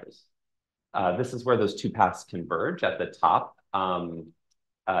requires. This is where those 2 paths converge at the top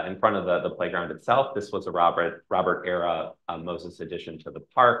in front of the playground itself. This was a Robert era Moses addition to the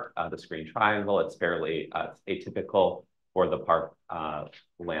park, the screen triangle. It's fairly atypical for the park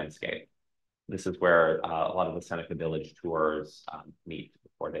landscape. This is where a lot of the Seneca Village tours meet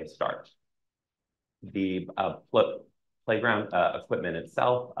before they start. The playground equipment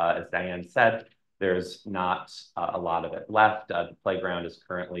itself, as Diane said, there's not a lot of it left. The playground is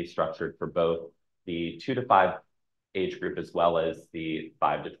currently structured for both the 2 to 5 age group as well as the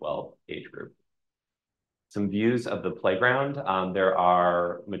 5 to 12 age group. Some views of the playground. There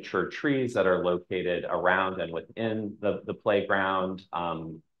are mature trees that are located around and within the playground.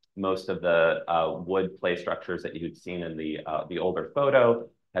 Most of the wood play structures that you'd seen in the older photo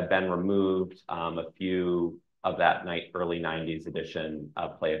have been removed. A few of that early 90s edition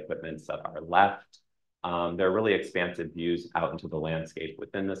play equipments that are left. There are really expansive views out into the landscape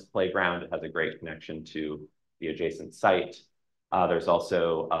within this playground. It has a great connection to the adjacent site. There's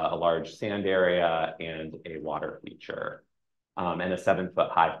also a large sand area and a water feature, and a 7-foot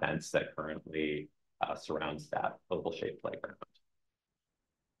high fence that currently surrounds that oval-shaped playground.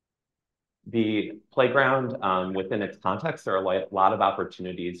 The playground, within its context, there are a lot of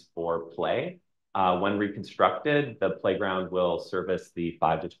opportunities for play. When reconstructed, the playground will service the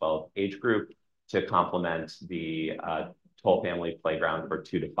 5 to 12 age group to complement the Toll family playground for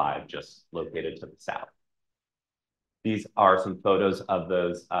 2 to 5, just located to the south. These are some photos of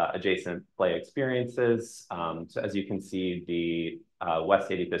those adjacent play experiences. So as you can see, the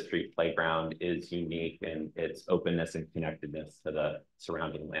West 85th Street playground is unique in its openness and connectedness to the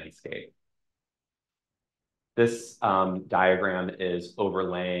surrounding landscape. This diagram is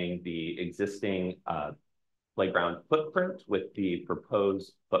overlaying the existing playground footprint with the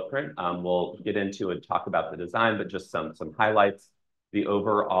proposed footprint. We'll get into and talk about the design, but just some highlights. The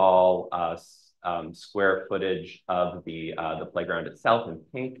overall square footage of the playground itself in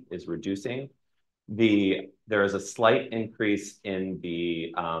pink is reducing. There is a slight increase in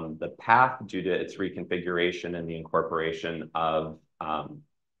the path due to its reconfiguration and the incorporation of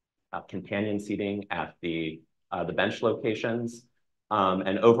companion seating at the bench locations.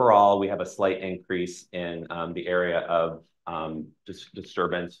 And overall, we have a slight increase in the area of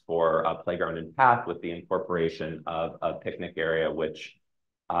disturbance for playground and path with the incorporation of a picnic area, which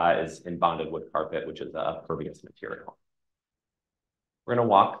is in bonded wood carpet, which is a pervious material. We're going to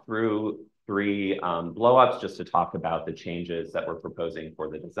walk through 3 blow-ups just to talk about the changes that we're proposing for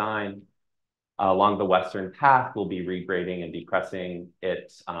the design. Along the western path, we'll be regrading and decressing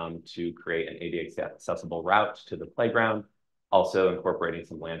it to create an ADA accessible route to the playground, also incorporating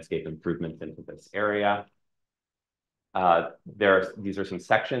some landscape improvements into this area. These are some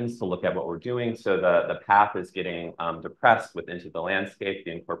sections to look at what we're doing. So the path is getting depressed into the landscape,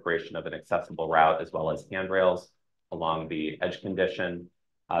 the incorporation of an accessible route, as well as handrails along the edge condition.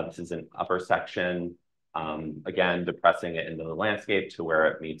 This is an upper section, again, depressing it into the landscape to where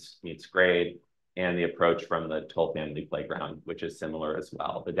it meets grade, and the approach from the Toll family playground, which is similar as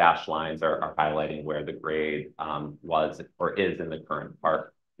well. The dashed lines are highlighting where the grade was or is in the current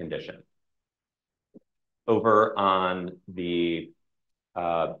park condition. Over on the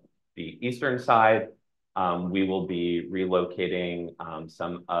eastern side, we will be relocating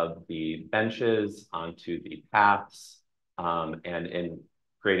some of the benches onto the paths and in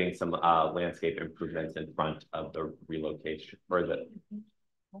creating some landscape improvements in front of the relocation or the.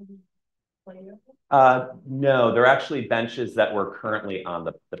 No, they're actually benches that were currently on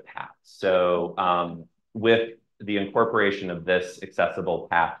the path. So with the incorporation of this accessible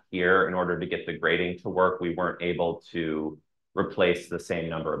path here, in order to get the grading to work, we weren't able to replace the same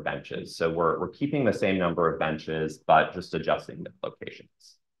number of benches. So we're keeping the same number of benches, but just adjusting the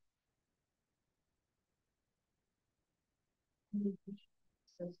locations.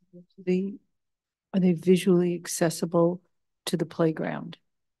 Are they visually accessible to the playground?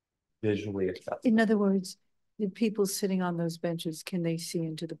 Visually accessible. In other words, the people sitting on those benches, can they see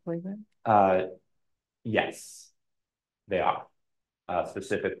into the playground? Yes, they are.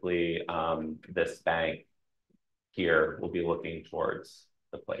 Specifically, this bank here will be looking towards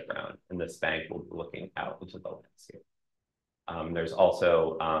the playground, and this bank will be looking out into the landscape. There's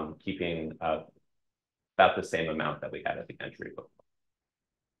also keeping about the same amount that we had at the entry before.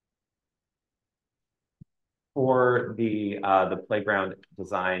 For the playground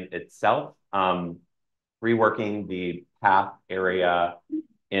design itself, reworking the path area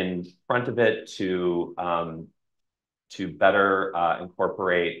in front of it to better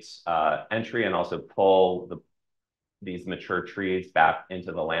incorporate entry and also pull these mature trees back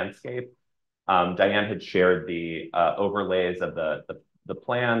into the landscape. Diane had shared the overlays of the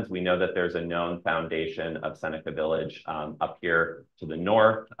plans. We know that there's a known foundation of Seneca Village up here to the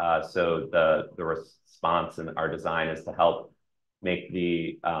north. So the response in our design is to help make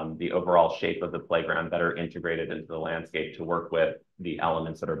the overall shape of the playground better integrated into the landscape to work with the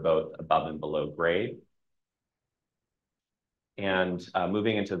elements that are both above and below grade. And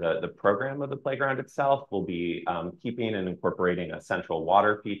moving into the program of the playground itself, we'll be keeping and incorporating a central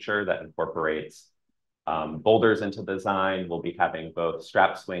water feature that incorporates boulders into the design. We'll be having both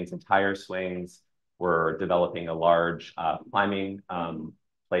strap swings and tire swings. We're developing a large climbing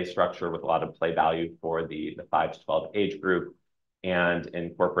play structure with a lot of play value for the 5 to 12 age group, and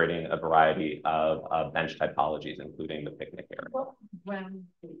incorporating a variety of bench typologies, including the picnic area.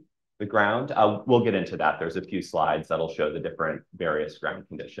 The ground, we'll get into that. There's a few slides that'll show the different various ground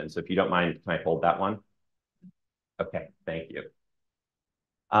conditions. So if you don't mind, can I hold that one? Okay, thank you.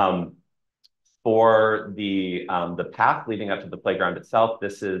 For the path leading up to the playground itself,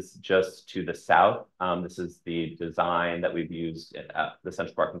 this is just to the south. This is the design that we've used, the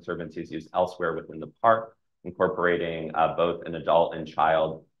Central Park Conservancy has used elsewhere within the park, incorporating both an adult and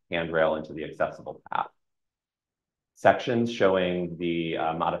child handrail into the accessible path. Sections showing the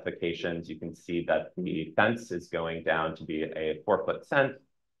modifications, you can see that the fence is going down to be a 4-foot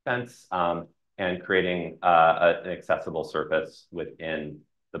fence and creating an accessible surface within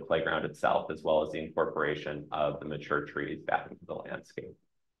the playground itself, as well as the incorporation of the mature trees back into the landscape.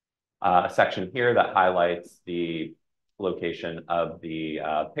 A section here that highlights the location of the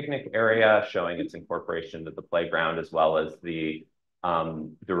picnic area, showing its incorporation of the playground, as well as the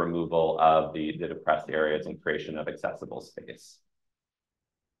removal of the depressed areas and creation of accessible space.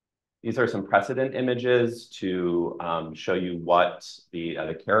 These are some precedent images to show you what the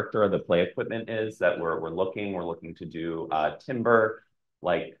character of the play equipment is that we're looking to do timber,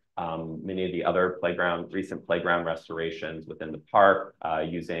 like many of the other recent playground restorations within the park,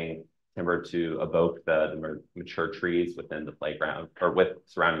 using timber to evoke the mature trees within the playground or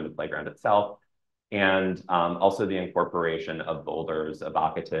surrounding the playground itself. And also the incorporation of boulders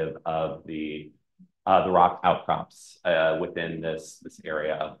evocative of the rock outcrops within this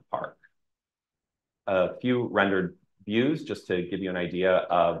area of the park. A few rendered views just to give you an idea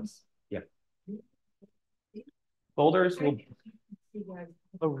of, boulders will...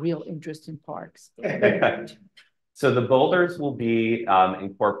 A real interest in parks. So the boulders will be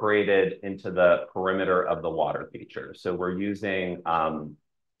incorporated into the perimeter of the water feature. So we're using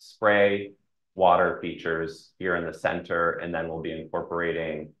spray water features here in the center, and then we'll be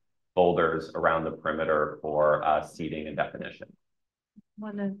incorporating boulders around the perimeter for seating and definition. I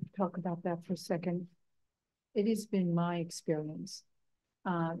want to talk about that for a second. It has been my experience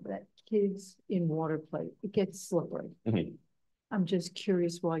that kids in water play, it gets slippery. Mm-hmm. I'm just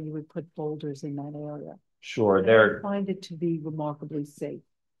curious why you would put boulders in that area. Sure, I find it to be remarkably safe.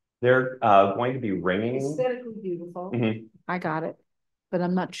 They're going to be ringing. Aesthetically beautiful. Mm-hmm. I got it, but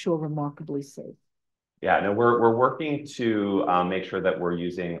I'm not sure remarkably safe. Yeah, no, we're working to make sure that we're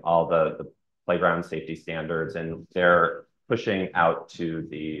using all the playground safety standards, and they're pushing out to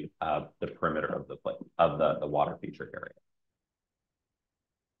the perimeter of the water feature area.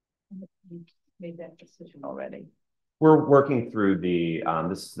 You made that decision already. We're working through the,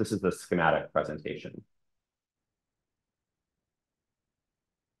 this is the schematic presentation.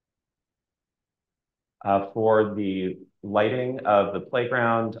 For the lighting of the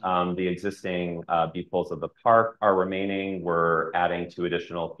playground, the existing beepoles of the park are remaining. We're adding 2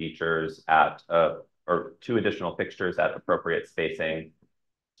 additional features or 2 additional fixtures at appropriate spacing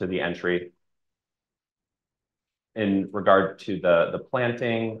to the entry. In regard to the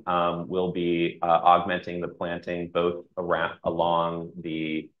planting, we'll be augmenting the planting both along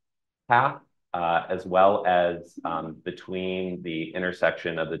the path as well as between the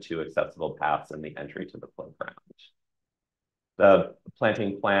intersection of the 2 accessible paths and the entry to the playground. The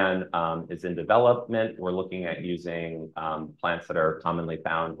planting plan is in development. We're looking at using plants that are commonly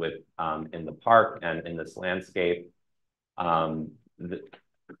found in the park and in this landscape.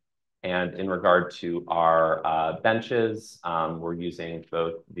 And in regard to our benches, we're using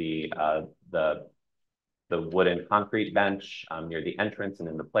both the wood and concrete bench near the entrance and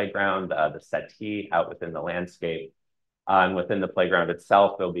in the playground, the settee out within the landscape. And within the playground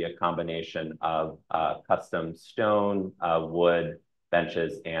itself, there'll be a combination of custom stone, wood,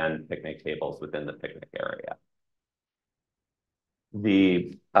 benches, and picnic tables within the picnic area.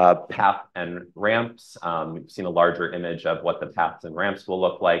 The path and ramps, we've seen a larger image of what the paths and ramps will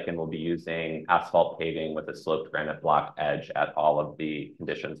look like, and we'll be using asphalt paving with a sloped granite block edge at all of the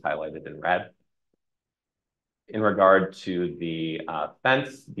conditions highlighted in red. In regard to the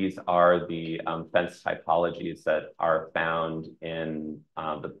fence, these are the fence typologies that are found in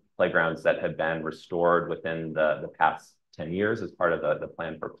the playgrounds that have been restored within the past 10 years as part of the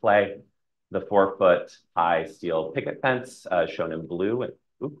plan for play. The 4-foot high steel picket fence shown in blue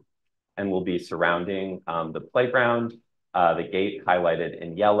and will be surrounding the playground, the gate highlighted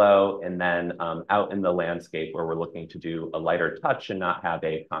in yellow, and then out in the landscape where we're looking to do a lighter touch and not have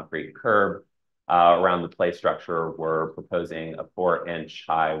a concrete curb around the play structure, we're proposing a 4-inch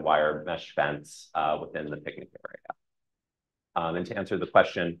high wire mesh fence within the picnic area. And to answer the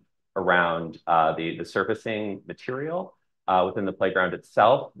question around the surfacing material, Within the playground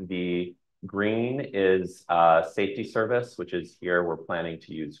itself, the green is safety service, which is here. We're planning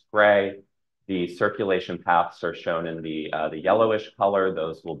to use gray. The circulation paths are shown in the yellowish color.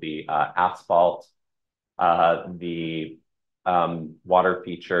 Those will be asphalt. The water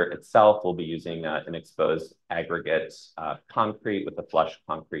feature itself will be using an exposed aggregate concrete with a flush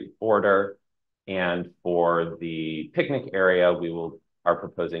concrete border. And for the picnic area, we are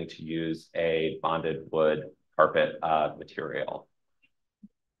proposing to use a bonded wood carpet material.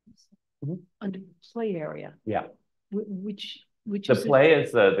 Under play area. Yeah. Which the is play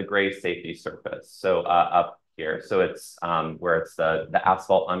is the gray safety surface. So up here, so it's where it's the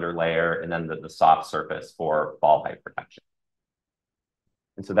asphalt underlayer and then the soft surface for fall height protection.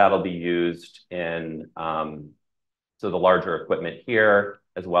 And so that'll be used in so the larger equipment here,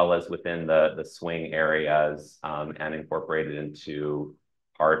 as well as within the swing areas and incorporated into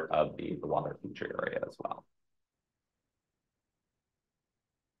part of the water feature area as well.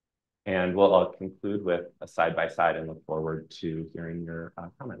 And I'll conclude with a side-by-side and look forward to hearing your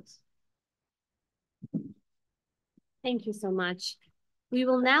comments. Thank you so much. We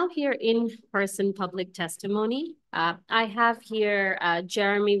will now hear in-person public testimony. I have here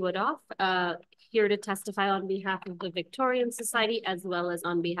Jeremy Woodoff here to testify on behalf of the Victorian Society as well as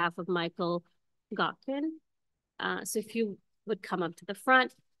on behalf of Michael Gotkin. So if you would come up to the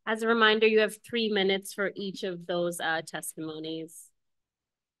front. As a reminder, you have 3 minutes for each of those testimonies.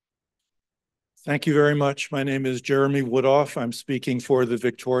 Thank you very much. My name is Jeremy Woodoff. I'm speaking for the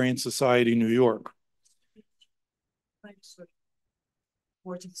Victorian Society, New York.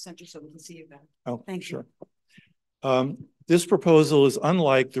 More to the center so we can see you better. Oh, thank sure. you. This proposal is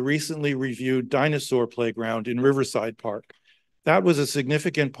unlike the recently reviewed dinosaur playground in Riverside Park. That was a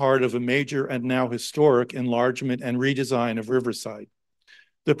significant part of a major and now historic enlargement and redesign of Riverside.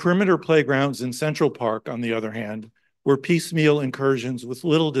 The perimeter playgrounds in Central Park, on the other hand, were piecemeal incursions with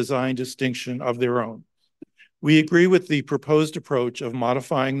little design distinction of their own. We agree with the proposed approach of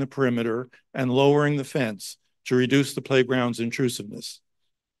modifying the perimeter and lowering the fence to reduce the playground's intrusiveness.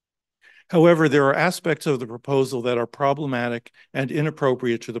 However, there are aspects of the proposal that are problematic and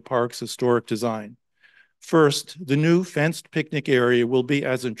inappropriate to the park's historic design. First, the new fenced picnic area will be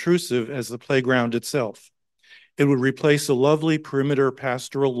as intrusive as the playground itself. It would replace a lovely perimeter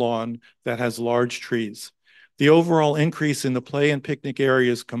pastoral lawn that has large trees. The overall increase in the play and picnic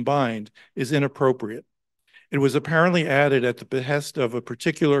areas combined is inappropriate. It was apparently added at the behest of a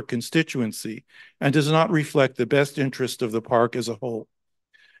particular constituency and does not reflect the best interest of the park as a whole.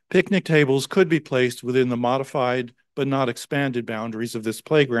 Picnic tables could be placed within the modified but not expanded boundaries of this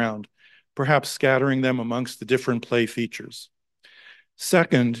playground, perhaps scattering them amongst the different play features.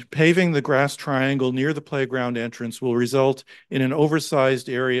 Second, paving the grass triangle near the playground entrance will result in an oversized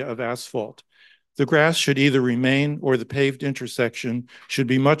area of asphalt. The grass should either remain or the paved intersection should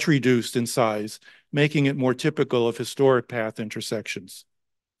be much reduced in size, making it more typical of historic path intersections.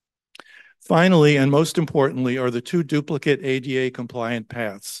 Finally, and most importantly, are the 2 duplicate ADA-compliant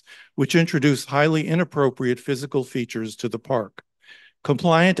paths, which introduce highly inappropriate physical features to the park.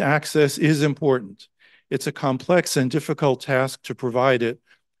 Compliant access is important. It's a complex and difficult task to provide it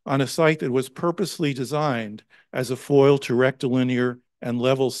on a site that was purposely designed as a foil to rectilinear and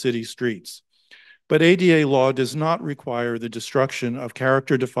level city streets. But ADA law does not require the destruction of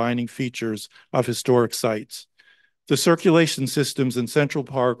character-defining features of historic sites. The circulation systems in Central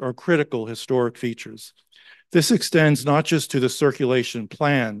Park are critical historic features. This extends not just to the circulation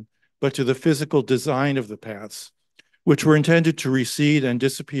plan, but to the physical design of the paths, which were intended to recede and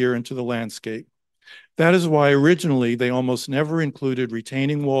disappear into the landscape. That is why originally they almost never included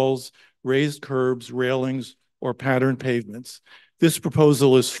retaining walls, raised curbs, railings, or patterned pavements. This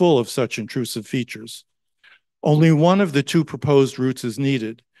proposal is full of such intrusive features. Only one of the 2 proposed routes is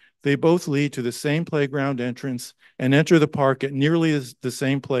needed. They both lead to the same playground entrance and enter the park at nearly the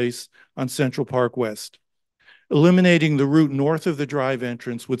same place on Central Park West. Eliminating the route north of the drive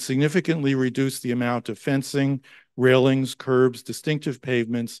entrance would significantly reduce the amount of fencing, railings, curbs, distinctive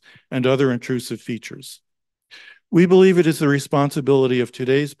pavements, and other intrusive features. We believe it is the responsibility of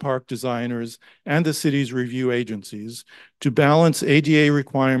today's park designers and the city's review agencies to balance ADA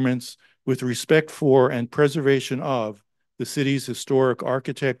requirements with respect for and preservation of the city's historic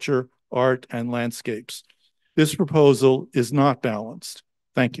architecture, art, and landscapes. This proposal is not balanced.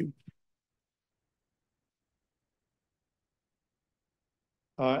 Thank you.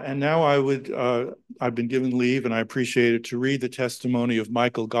 And now I've been given leave, and I appreciate it, to read the testimony of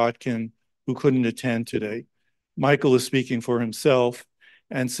Michael Gotkin, who couldn't attend today. Michael is speaking for himself,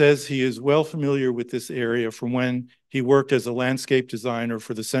 and says he is well familiar with this area from when he worked as a landscape designer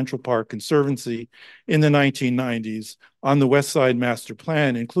for the Central Park Conservancy in the 1990s on the West Side Master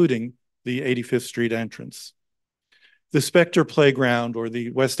Plan, including the 85th Street entrance. The Specter Playground, or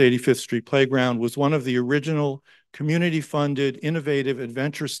the West 85th Street Playground, was one of the original community-funded, innovative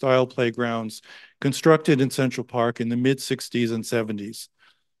adventure-style playgrounds constructed in Central Park in the mid-60s and 70s.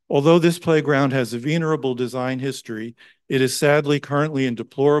 Although this playground has a venerable design history, it is sadly currently in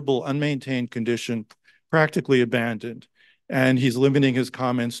deplorable, unmaintained condition, practically abandoned. And he's limiting his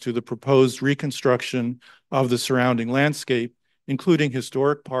comments to the proposed reconstruction of the surrounding landscape, including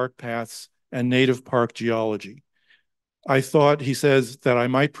historic park paths and native park geology. I thought, he says, that I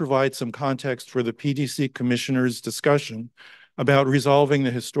might provide some context for the PDC Commissioner's discussion about resolving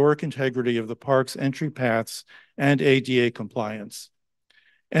the historic integrity of the park's entry paths and ADA compliance.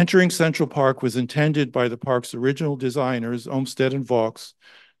 Entering Central Park was intended by the park's original designers, Olmsted and Vaux,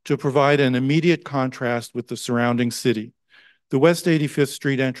 to provide an immediate contrast with the surrounding city. The West 85th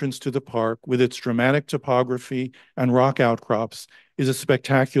Street entrance to the park, with its dramatic topography and rock outcrops, is a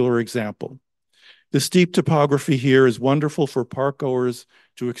spectacular example. The steep topography here is wonderful for parkgoers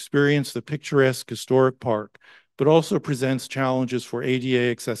to experience the picturesque historic park, but also presents challenges for ADA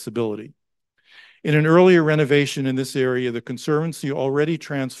accessibility. In an earlier renovation in this area, the Conservancy already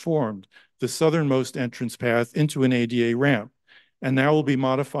transformed the southernmost entrance path into an ADA ramp, and now will be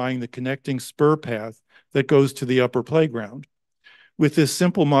modifying the connecting spur path that goes to the upper playground. With this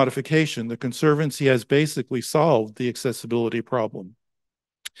simple modification, the Conservancy has basically solved the accessibility problem.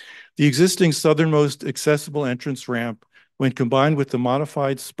 The existing southernmost accessible entrance ramp, when combined with the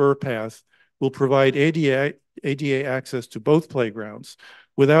modified spur path, will provide ADA access to both playgrounds,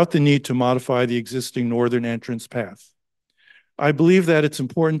 without the need to modify the existing northern entrance path. I believe that it's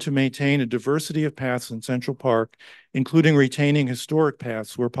important to maintain a diversity of paths in Central Park, including retaining historic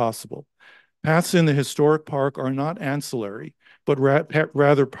paths where possible. Paths in the historic park are not ancillary, but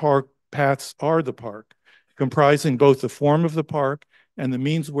rather park paths are the park, comprising both the form of the park and the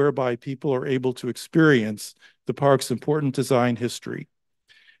means whereby people are able to experience the park's important design history.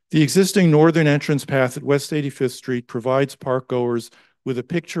 The existing northern entrance path at West 85th Street provides parkgoers with a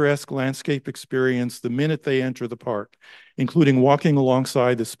picturesque landscape experience the minute they enter the park, including walking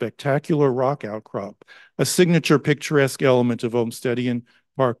alongside the spectacular rock outcrop, a signature picturesque element of Olmstedian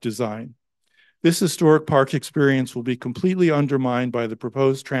park design. This historic park experience will be completely undermined by the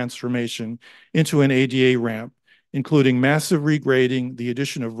proposed transformation into an ADA ramp, including massive regrading, the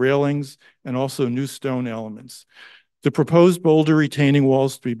addition of railings, and also new stone elements. The proposed boulder retaining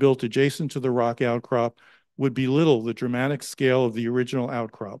walls to be built adjacent to the rock outcrop would belittle the dramatic scale of the original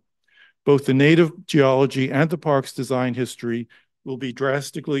outcrop. Both the native geology and the park's design history will be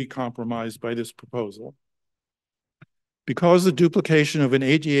drastically compromised by this proposal. Because the duplication of an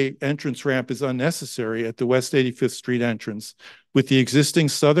ADA entrance ramp is unnecessary at the West 85th Street entrance, with the existing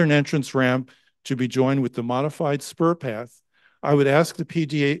southern entrance ramp to be joined with the modified spur path, I would ask the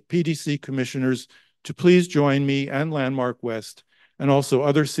PDC commissioners to please join me and Landmark West and also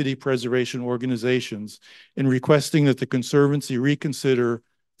other city preservation organizations in requesting that the Conservancy reconsider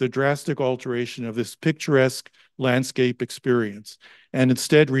the drastic alteration of this picturesque landscape experience and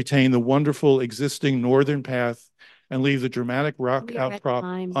instead retain the wonderful existing northern path and leave the dramatic rock outcrop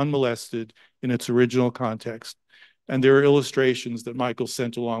unmolested in its original context. And there are illustrations that Michael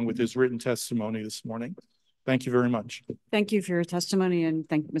sent along with his written testimony this morning. Thank you very much. Thank you for your testimony, and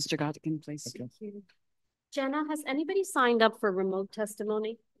thank Mr. Godkin, please. Okay. Jenna, has anybody signed up for remote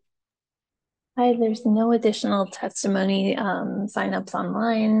testimony? Hi, there's no additional testimony signups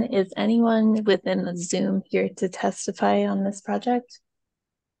online. Is anyone within the Zoom here to testify on this project?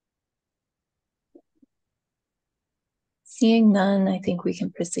 Seeing none, I think we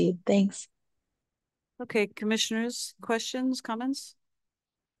can proceed. Thanks. Okay, commissioners, questions, comments?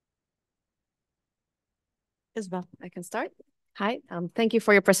 Isabel, I can start. Hi, thank you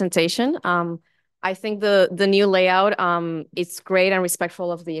for your presentation. I think the new layout, it's great and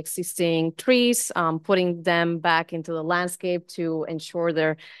respectful of the existing trees, putting them back into the landscape to ensure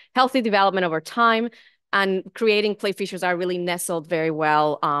their healthy development over time, and creating play features that are really nestled very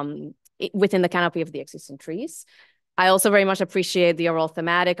well within the canopy of the existing trees. I also very much appreciate the overall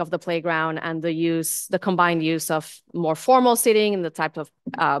thematic of the playground and the combined use of more formal seating and the type of,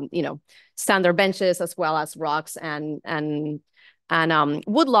 standard benches, as well as rocks and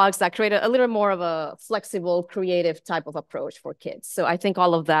wood logs that create a little more of a flexible, creative type of approach for kids. So I think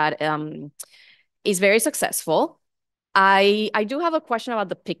all of that is very successful. I do have a question about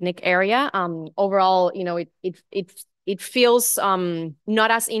the picnic area. Overall, it feels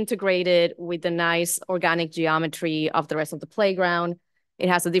not as integrated with the nice organic geometry of the rest of the playground. It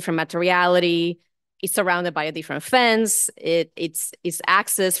has a different materiality. It's surrounded by a different fence. Its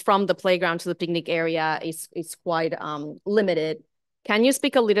access from the playground to the picnic area is quite limited. Can you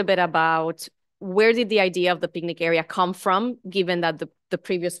speak a little bit about where did the idea of the picnic area come from, given that the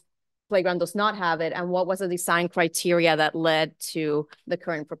previous playground does not have it, and what was the design criteria that led to the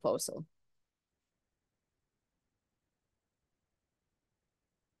current proposal?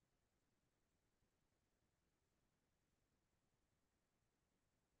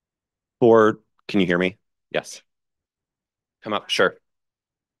 Can you hear me? Yes. Come up, sure.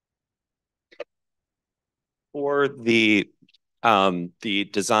 For the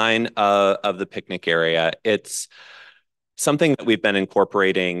design of the picnic area, it's something that we've been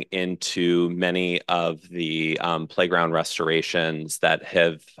incorporating into many of the playground restorations that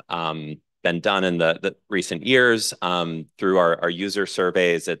have been done in the recent years through our user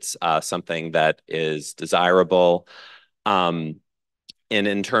surveys. It's something that is desirable. And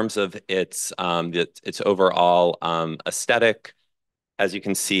in terms of its overall aesthetic, as you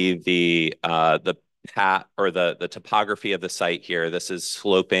can see, the path or the topography of the site here, this is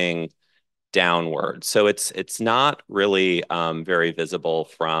sloping downward. So it's not really very visible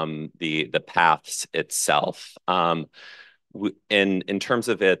from the paths itself. In terms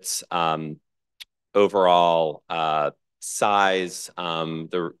of its overall size,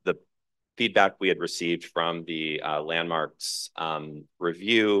 the feedback we had received from the landmarks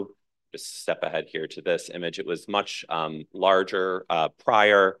review, just step ahead here to this image, it was much larger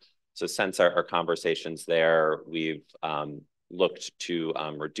prior. So since our conversations there, we've looked to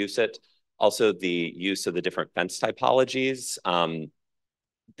reduce it. Also, the use of the different fence typologies.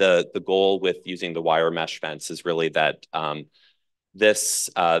 The goal with using the wire mesh fence is really that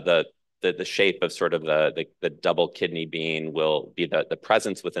the shape of sort of the double kidney bean will be the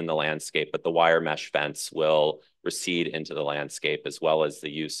presence within the landscape, but the wire mesh fence will recede into the landscape, as well as the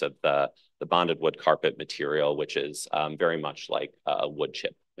use of the bonded wood carpet material, which is very much like a wood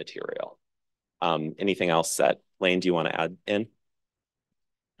chip material. Anything else that, Lane, do you want to add in?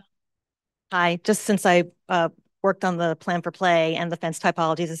 Hi, just since I worked on the plan for play, and the fence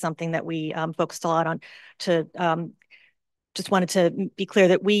typologies is something that we focused a lot on, just wanted to be clear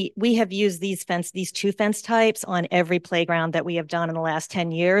that we have used these two fence types on every playground that we have done in the last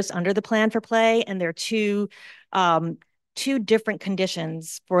 10 years under the plan for play. And there are two different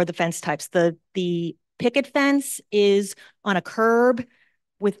conditions for the fence types. The picket fence is on a curb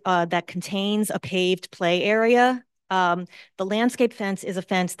with that contains a paved play area. The landscape fence is a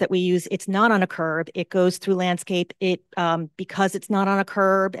fence that we use. It's not on a curb. It goes through landscape. Because it's not on a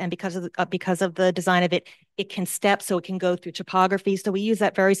curb, and because of the design of it, it can step, so it can go through topography. So we use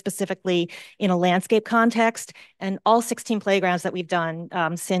that very specifically in a landscape context. And all 16 playgrounds that we've done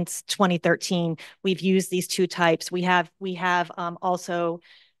since 2013, we've used these two types. We have also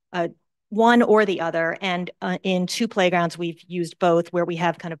one or the other. And in two playgrounds, we've used both, where we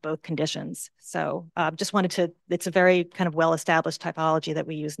have kind of both conditions. So just wanted to, it's a very kind of well-established typology that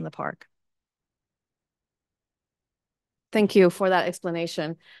we use in the park. Thank you for that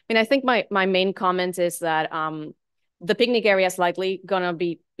explanation. I mean, I think my main comment is that the picnic area is likely going to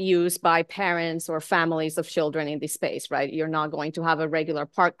be used by parents or families of children in this space, right? You're not going to have a regular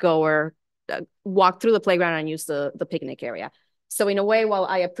park goer walk through the playground and use the picnic area. So in a way, while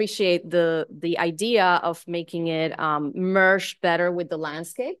I appreciate the idea of making it merge better with the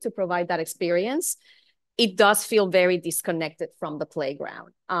landscape to provide that experience, it does feel very disconnected from the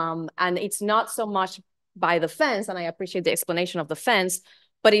playground. And it's not so much by the fence, and I appreciate the explanation of the fence,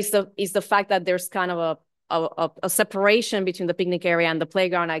 but it's the fact that there's kind of a separation between the picnic area and the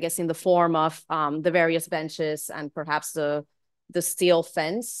playground, I guess, in the form of the various benches and perhaps the steel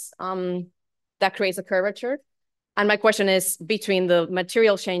fence that creates a curvature. And my question is, between the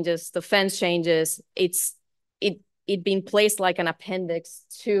material changes, the fence changes, it being placed like an appendix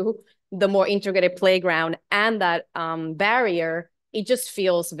to the more integrated playground, and that barrier, it just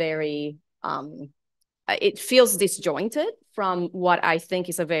feels very it feels disjointed from what I think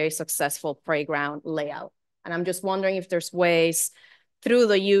is a very successful playground layout. And I'm just wondering if there's ways through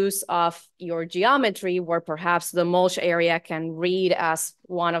the use of your geometry where perhaps the mulch area can read as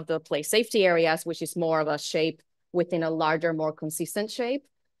one of the play safety areas, which is more of a shape within a larger, more consistent shape,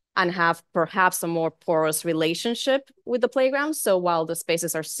 and have perhaps a more porous relationship with the playground. So while the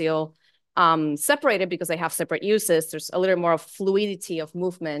spaces are still separated because they have separate uses, there's a little more of fluidity of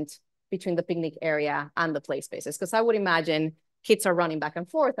movement between the picnic area and the play spaces. Because I would imagine kids are running back and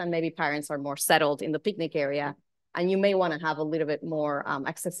forth, and maybe parents are more settled in the picnic area, and you may want to have a little bit more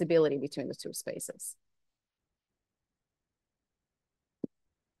accessibility between the two spaces.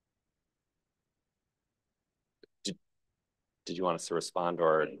 did you want us to respond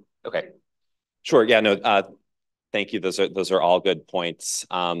or, okay. Sure, yeah, no, thank you. Those are all good points.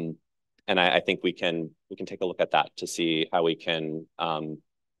 And I think we can take a look at that to see how we can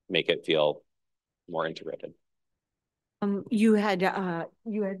make it feel more integrated. You had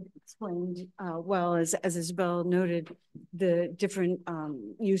explained well, as Isabel noted, the different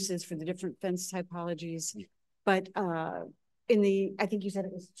uses for the different fence typologies, but I think you said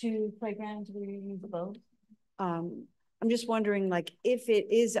it was 2 playgrounds where you use both. I'm just wondering, like, if it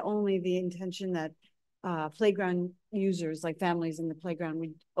is only the intention that playground users, like families in the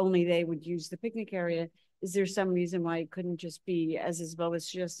playground, they would use the picnic area, is there some reason why it couldn't just be, as Isabel was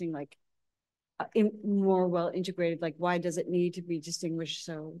suggesting, like more well integrated? Like, why does it need to be distinguished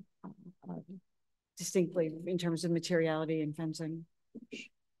so distinctly in terms of materiality and fencing?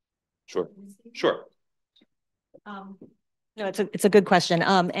 Sure. No, it's a good question.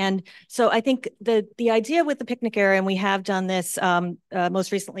 And so I think the idea with the picnic area, and we have done this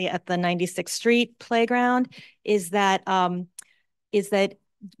most recently at the 96th Street playground, is that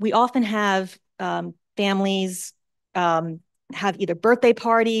we often have families have either birthday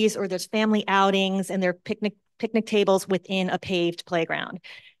parties or there's family outings, and there are picnic tables within a paved playground.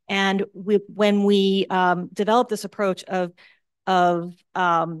 And when we developed this approach of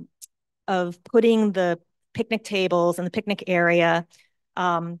putting the picnic tables and the picnic area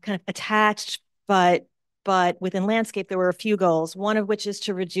kind of attached, but within landscape, there were a few goals. One of which is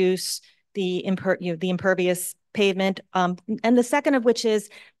to reduce the impervious pavement, and the second of which is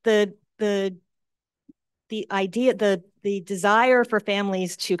the idea, the desire for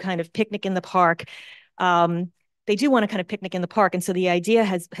families to kind of picnic in the park. They do want to kind of picnic in the park, and so the idea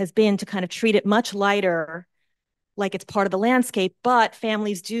has been to kind of treat it much lighter, like it's part of the landscape, but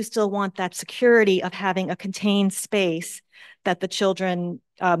families do still want that security of having a contained space that the children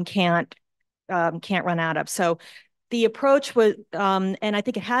can't run out of. So the approach was, and I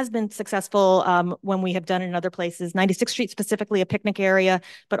think it has been successful when we have done it in other places, 96th Street specifically a picnic area,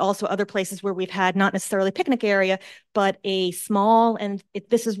 but also other places where we've had not necessarily a picnic area, but a small, and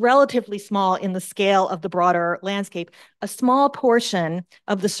this is relatively small in the scale of the broader landscape, a small portion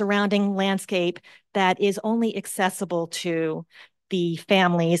of the surrounding landscape that is only accessible to the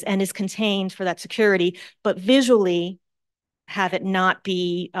families and is contained for that security, but visually have it not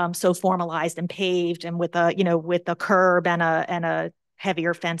be so formalized and paved and with a curb and a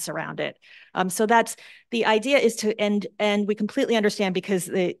heavier fence around it. So that's the idea, is to, and we completely understand because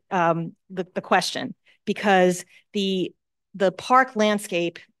the question, because the park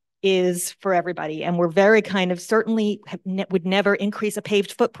landscape is for everybody, and we're very kind of certainly would never increase a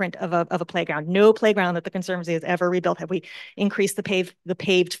paved footprint of a playground. No playground that the Conservancy has ever rebuilt have we increased the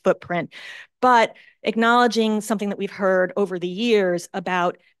paved footprint, but acknowledging something that we've heard over the years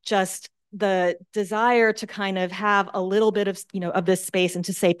about just the desire to kind of have a little bit of this space and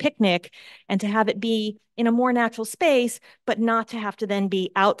to say picnic and to have it be in a more natural space, but not to have to then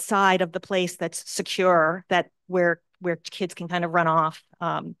be outside of the place that's secure, that where kids can kind of run off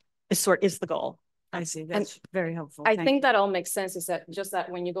is the goal. I see. That's very helpful. I think that all makes sense, is that just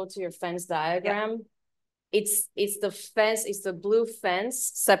that when you go to your fence diagram, it's the blue fence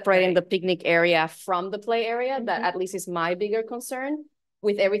separating the picnic area from the play area. That at least is my bigger concern.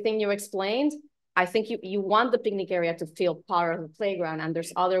 With everything you explained, I think you want the picnic area to feel part of the playground, and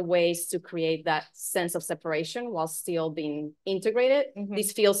there's other ways to create that sense of separation while still being integrated.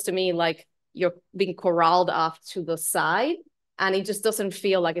 This feels to me like you're being corralled off to the side, and it just doesn't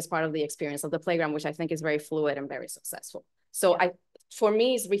feel like it's part of the experience of the playground, which I think is very fluid and very successful. So for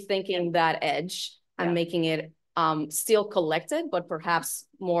me, it's rethinking that edge and making it still collected, but perhaps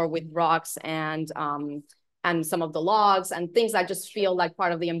more with rocks and some of the logs and things that just feel like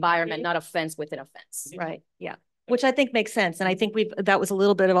part of the environment, not a fence within a fence. Right. Yeah. Which I think makes sense. And I think that was a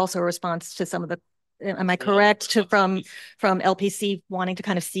little bit of also a response to some of the, am I correct, from LPC wanting to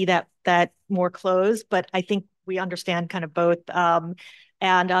kind of see that more closed, but I think we understand kind of both.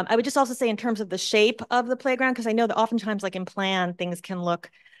 And I would just also say in terms of the shape of the playground, because I know that oftentimes like in plan, things can look,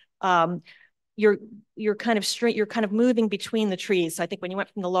 you're kind of straight, you're kind of moving between the trees. So I think when you went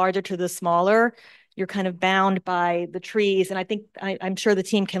from the larger to the smaller, you're kind of bound by the trees. And I think I'm sure the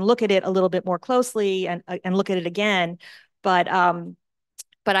team can look at it a little bit more closely and look at it again. But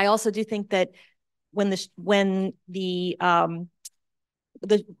I also do think that when the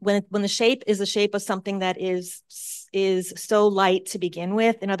shape is the shape of something that is so light to begin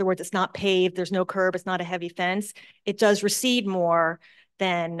with, in other words, it's not paved, there's no curb, it's not a heavy fence, it does recede more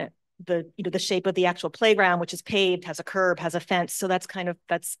than the shape of the actual playground, which is paved, has a curb, has a fence. So that's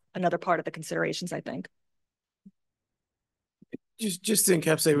another part of the considerations, I think. Just to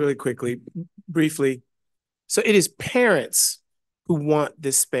encapsulate really quickly, briefly. So it is parents who want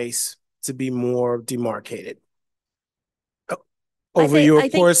this space to be more demarcated over your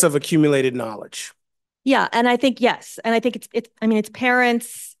course of accumulated knowledge. Yeah, and I think yes, and I think it's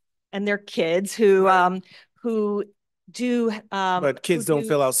parents and their kids who do but kids don't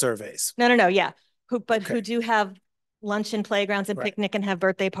fill out surveys. No, yeah. Who do have lunch and playgrounds and picnic and have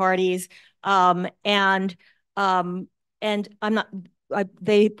birthday parties. And I'm not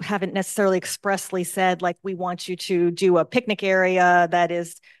they haven't necessarily expressly said like we want you to do a picnic area that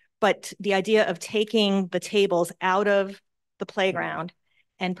is, but the idea of taking the tables out of the playground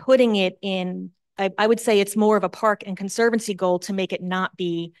and putting it in, I would say it's more of a park and conservancy goal to make it not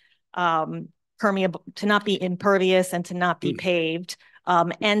be permeable, to not be impervious and to not be paved,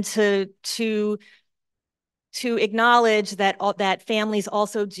 and to acknowledge that that families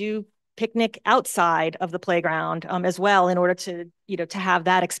also do picnic outside of the playground as well in order to to have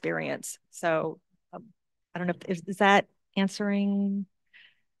that experience. So I don't know if is that answering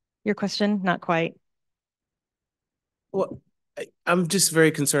your question? Not quite. Well, I'm just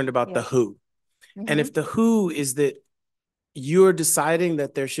very concerned about the who. And if the who is that you're deciding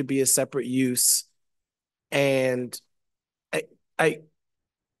that there should be a separate use, and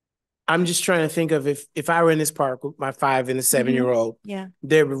I'm just trying to think of if I were in this park with my 5 and a 7-year-old,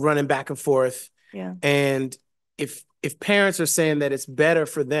 they're running back and forth. Yeah. And if parents are saying that it's better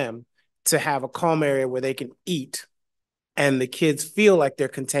for them to have a calm area where they can eat and the kids feel like they're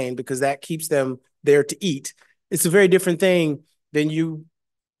contained because that keeps them there to eat, it's a very different thing than you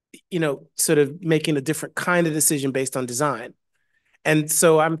know, sort of making a different kind of decision based on design. And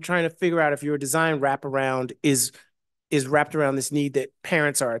so I'm trying to figure out if your design wraparound is wrapped around this need that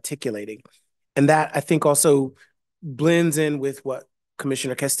parents are articulating. And that I think also blends in with what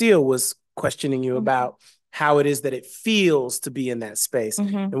Commissioner Castillo was questioning you about, how it is that it feels to be in that space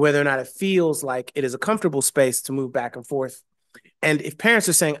and whether or not it feels like it is a comfortable space to move back and forth. And if parents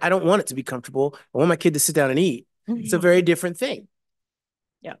are saying, I don't want it to be comfortable, I want my kid to sit down and eat, it's a very different thing.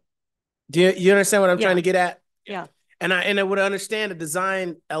 Yeah. Do you understand what I'm trying to get at? Yeah. And I would understand a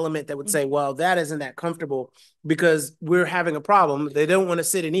design element that would say, well, that isn't that comfortable because we're having a problem. They don't want to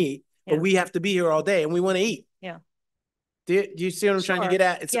sit and eat, but we have to be here all day and we want to eat. Yeah. Do you see what I'm trying to get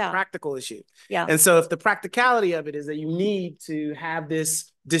at? It's a practical issue. Yeah. And so if the practicality of it is that you need to have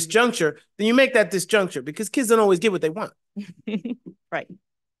this disjuncture, then you make that disjuncture because kids don't always get what they want. Right.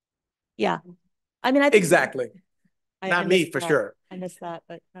 Yeah. I mean, I think exactly. Not me for sure. I missed that,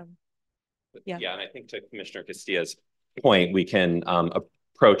 but yeah. Yeah, and I think to Commissioner Castillo's point, we can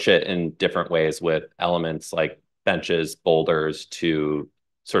approach it in different ways with elements like benches, boulders to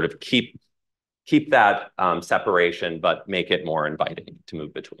sort of keep that separation, but make it more inviting to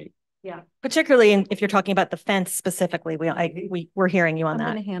move between. Yeah, particularly if you're talking about the fence specifically, we're hearing you on that.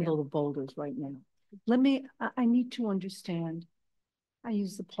 I'm going to handle the boulders right now. I need to understand. I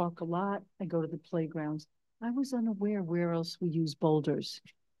use the park a lot. I go to the playgrounds. I was unaware where else we use boulders.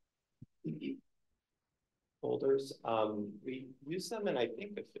 Boulders, we use them in I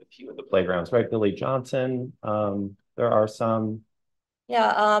think a few of the playgrounds, right? Billy Johnson, there are some.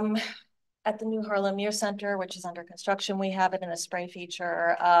 Yeah, at the New Harlem Muir Center, which is under construction, we have it in a spray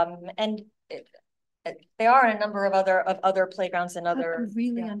feature. And they are in a number of other playgrounds and other. I'm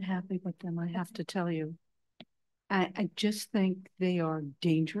really unhappy with them, I have to tell you. I just think they are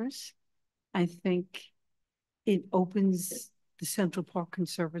dangerous. I think it opens the Central Park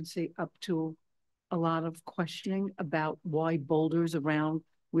Conservancy up to a lot of questioning about why boulders around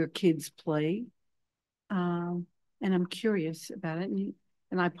where kids play. And I'm curious about it.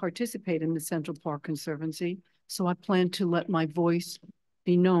 And I participate in the Central Park Conservancy. So I plan to let my voice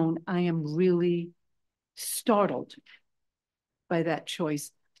be known. I am really startled by that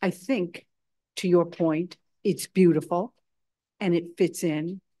choice. I think, to your point, it's beautiful and it fits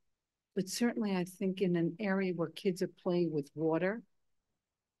in. But certainly I think in an area where kids are playing with water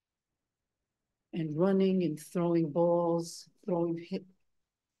and running and throwing balls,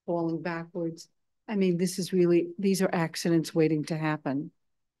 falling backwards. I mean, these are accidents waiting to happen.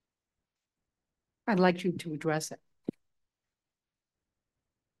 I'd like you to address it.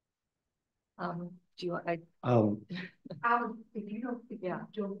 Do you want, if you don't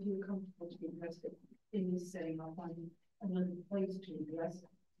feel comfortable to address it in this setting, I'll find another place to address it.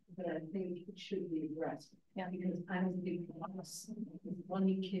 But I think it should be addressed. Yeah, because I don't think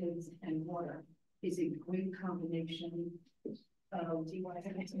funny kids and water is a great combination. Do you want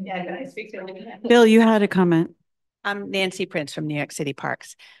to? Yeah, can I speak to it? Bill, you had a comment. I'm Nancy Prince from New York City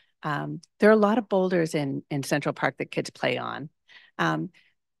Parks. There are a lot of boulders in Central Park that kids play on.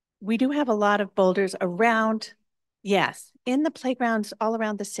 We do have a lot of boulders around, yes, in the playgrounds all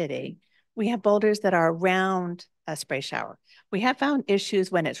around the city. We have boulders that are around a spray shower. We have found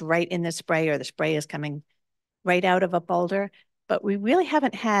issues when it's right in the spray or the spray is coming right out of a boulder, but we really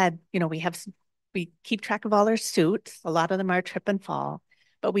haven't had, we keep track of all our suits. A lot of them are trip and fall,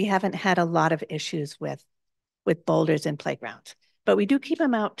 but we haven't had a lot of issues with boulders in playgrounds. But we do keep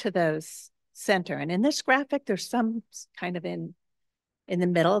them out to those center. And in this graphic, there's some kind of in the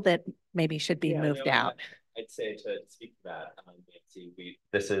middle that maybe should be moved out. I'd say to speak to that, Nancy,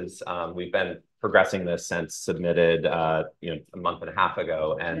 we've been progressing this since submitted, a month and a half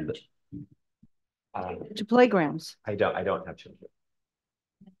ago, and to playgrounds. I don't have children.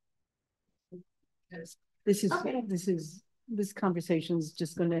 This conversation is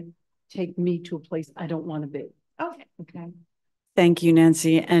just going to take me to a place I don't want to be. Okay. Okay. Thank you,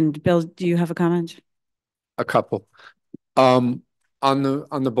 Nancy. And Bill, do you have a comment? A couple. On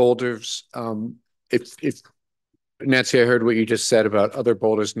the boulders, if Nancy, I heard what you just said about other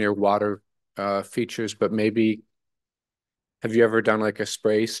boulders near water features, but maybe have you ever done like a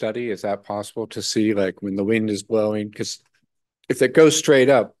spray study? Is that possible to see like when the wind is blowing? Because if it goes straight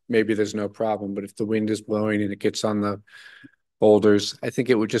up, maybe there's no problem. But if the wind is blowing and it gets on the boulders, I think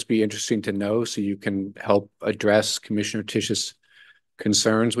it would just be interesting to know so you can help address Commissioner Tish's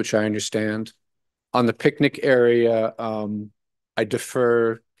concerns, which I understand. On the picnic area, I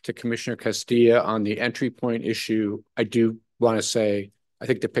defer to Commissioner Castilla on the entry point issue. I do want to say, I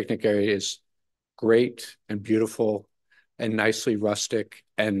think the picnic area is great and beautiful and nicely rustic.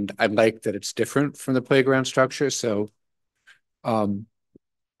 And I like that it's different from the playground structure. So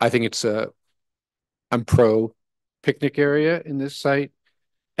I think I'm pro picnic area in this site.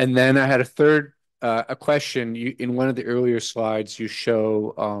 And then I had a third, a question. In one of the earlier slides, you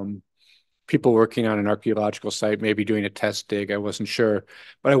show people working on an archaeological site, maybe doing a test dig. I wasn't sure,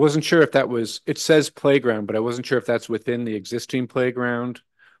 but I wasn't sure if that was, it says playground, but I wasn't sure if that's within the existing playground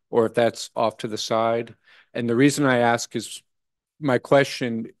or if that's off to the side. And the reason I ask is my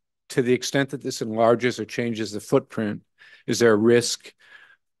question, to the extent that this enlarges or changes the footprint, is there a risk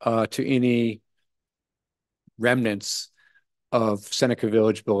to any remnants of Seneca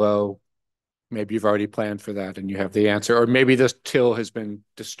Village below? Maybe you've already planned for that and you have the answer, or maybe this till has been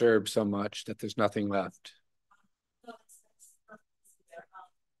disturbed so much that there's nothing left.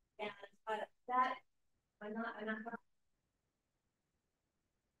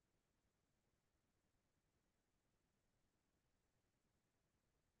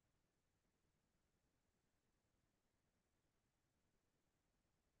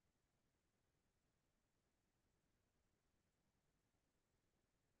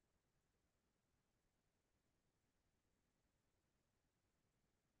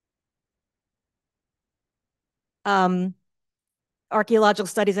 Archaeological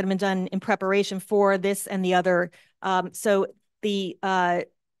studies that have been done in preparation for this and the other. So the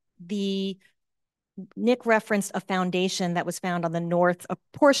Nick referenced a foundation that was found on the north, a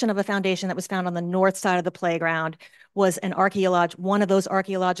portion of a foundation that was found on the north side of the playground was one of those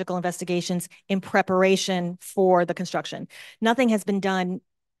archaeological investigations in preparation for the construction. Nothing has been done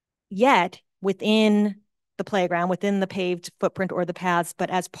yet within the playground, within the paved footprint or the paths, but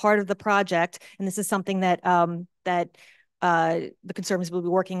as part of the project, and this is something that the Conservancy will be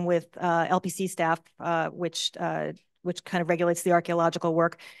working with LPC staff, which kind of regulates the archaeological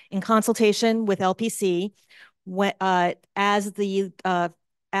work, in consultation with LPC. As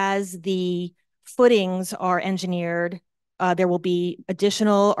the footings are engineered, there will be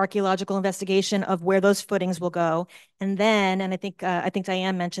additional archaeological investigation of where those footings will go. And then, and I think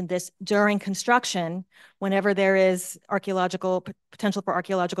Diane mentioned this, during construction, whenever there is potential for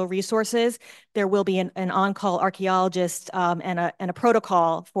archaeological resources, there will be an on-call archaeologist and a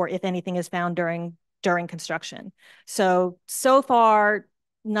protocol for if anything is found during construction. So far,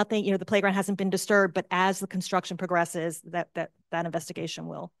 nothing, the playground hasn't been disturbed, but as the construction progresses, that investigation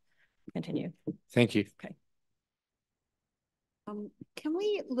will continue. Thank you. Okay. Can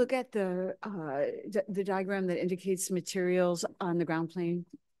we look at the diagram that indicates materials on the ground plane?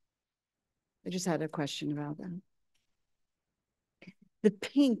 I just had a question about that. The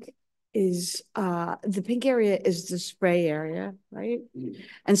pink area is the spray area, right?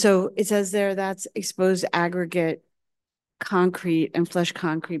 And so it says there that's exposed aggregate concrete and flush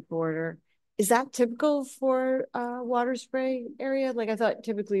concrete border. Is that typical for water spray area? Like I thought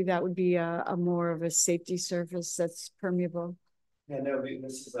typically that would be a more of a safety surface that's permeable. Yeah, no,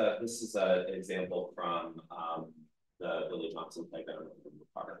 this is an example from the Billy Thompson playground in the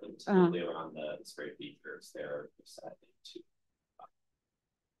park. It's totally around the spray features there.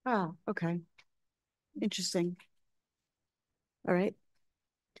 Oh, okay. Interesting. All right.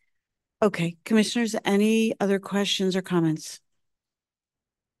 Okay, commissioners, any other questions or comments?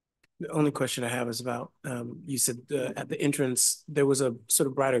 The only question I have is about, you said at the entrance, there was a sort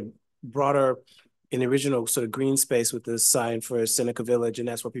of broader, in the original sort of green space with the sign for Seneca Village, and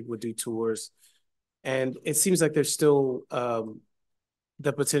that's where people would do tours. And it seems like there's still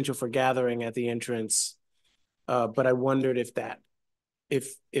the potential for gathering at the entrance. But I wondered if that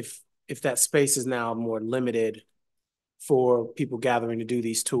space is now more limited for people gathering to do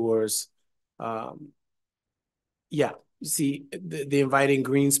these tours. Yeah, see the inviting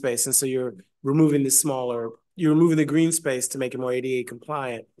green space. And so you're removing the green space to make it more ADA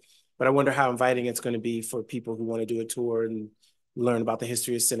compliant. But I wonder how inviting it's going to be for people who want to do a tour and learn about the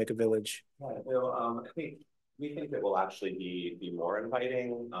history of Seneca Village. Yeah, well, we think it will actually be more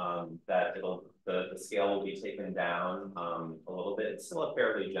inviting, that the scale will be taken down a little bit. It's still a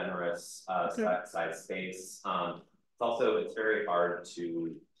fairly generous size space. It's very hard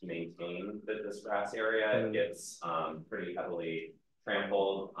to maintain this grass area. It gets pretty heavily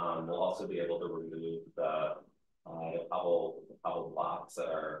trampled. We'll also be able to remove the cobble blocks that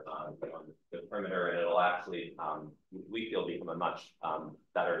are on the perimeter, and it'll actually, we feel, become a much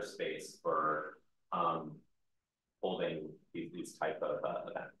better space for holding these type of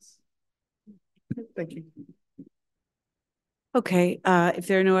events. Thank you. Okay, if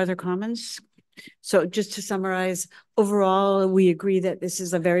there are no other comments. So just to summarize, overall, we agree that this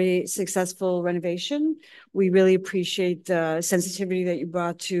is a very successful renovation. We really appreciate the sensitivity that you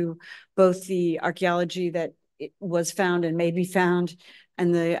brought to both the archaeology that was found and may be found,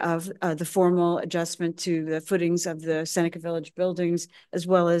 and the formal adjustment to the footings of the Seneca Village buildings, as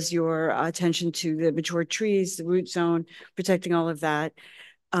well as your attention to the mature trees, the root zone, protecting all of that.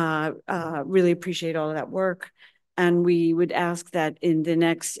 Really appreciate all of that work. And we would ask that in the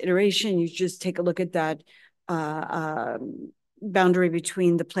next iteration, you just take a look at that boundary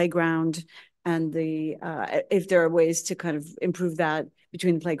between the playground and if there are ways to kind of improve that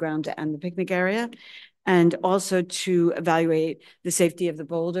between the playground and the picnic area. And also to evaluate the safety of the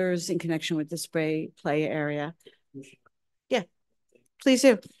boulders in connection with the spray play area. Yeah, please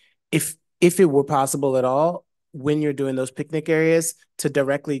do. If it were possible at all, when you're doing those picnic areas, to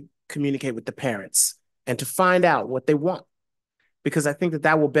directly communicate with the parents and to find out what they want. Because I think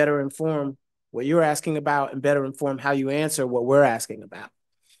that will better inform what you're asking about and better inform how you answer what we're asking about.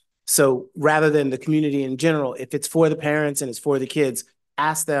 So rather than the community in general, if it's for the parents and it's for the kids,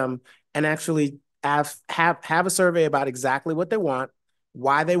 ask them and actually have a survey about exactly what they want,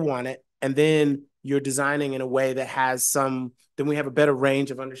 why they want it, and then you're designing in a way that has then we have a better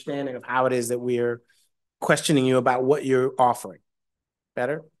range of understanding of how it is that we're questioning you about what you're offering.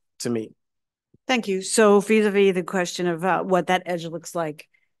 Better to me. Thank you. So vis-a-vis the question of what that edge looks like,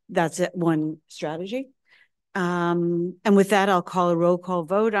 that's one strategy. And with that, I'll call a roll call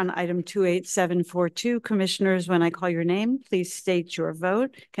vote on item 28742. Commissioners, when I call your name, please state your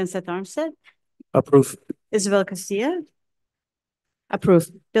vote. Kenseth Armstead? Approve. Isabel Castilla? Approve.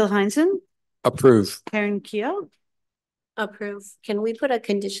 Bill Heinzen? Approve. Karen Keo? Approve. Can we put a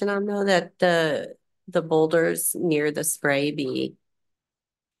condition on, though, that the boulders near the spray be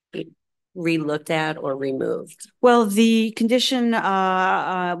re-looked at or removed? Well, the condition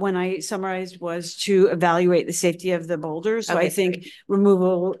when I summarized was to evaluate the safety of the boulders. So Okay, I think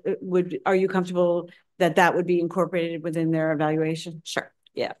removal are you comfortable that would be incorporated within their evaluation? Sure.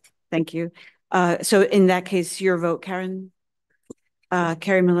 Yeah, thank you. So in that case, your vote, Karen.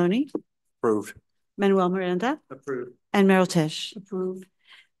 Carrie Maloney? Approved. Manuel Miranda? Approved. And Meryl Tisch? Approved.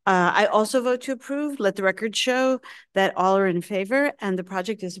 I also vote to approve. Let the record show that all are in favor and the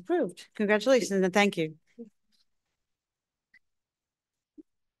project is approved. Congratulations and thank you.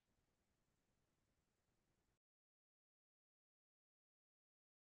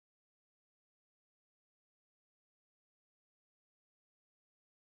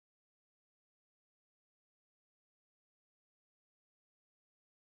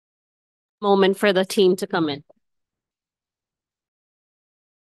 Moment for the team to come in.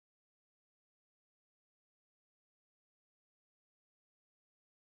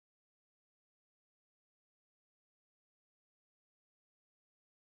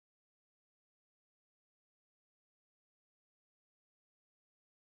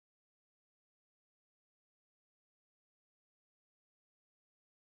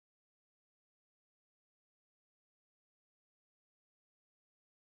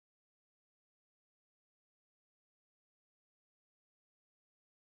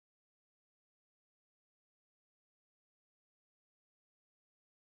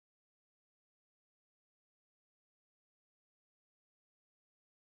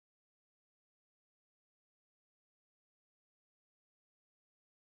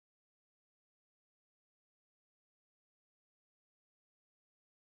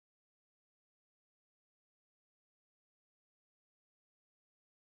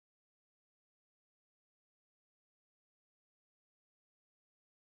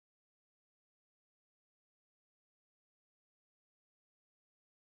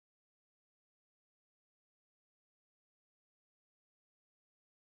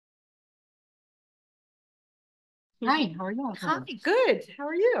 Hi, how are you? Hi, good. How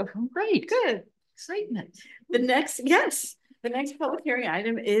are you? I'm great. Good. Excitement. The next public hearing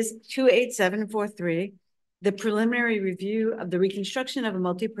item is 28743. The preliminary review of the reconstruction of a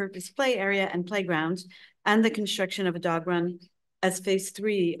multipurpose play area and playgrounds and the construction of a dog run as phase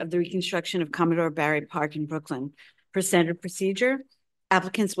 3 of the reconstruction of Commodore Barry Park in Brooklyn. Per standard procedure,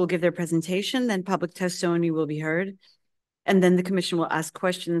 applicants will give their presentation, then public testimony will be heard, and then the commission will ask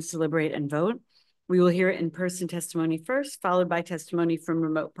questions, deliberate, and vote. We will hear in-person testimony first, followed by testimony from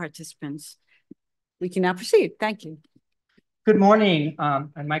remote participants. We can now proceed. Thank you. Good morning.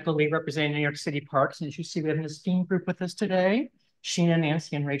 I'm Michael Lee, representing New York City Parks. And as you see, we have an esteemed group with us today. Sheena,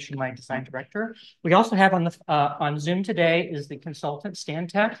 Nancy, and Rachel, my design director. We also have on Zoom today is the consultant,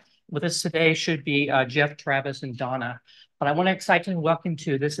 Stantec. With us today should be Jeff, Travis, and Donna. But I want to excitedly welcome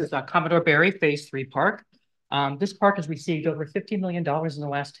to this is Commodore Barry Phase 3 Park. This park has received over $50 million in the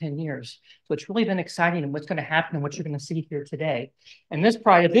last 10 years. So it's really been exciting and what's going to happen and what you're going to see here today. And this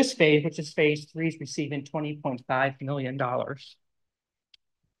prior to this phase, which is phase 3, is receiving $20.5 million.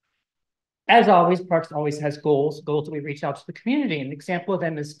 As always, Parks always has goals that we reach out to the community. An example of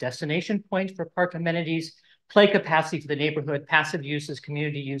them is destination points for park amenities, play capacity for the neighborhood, passive uses,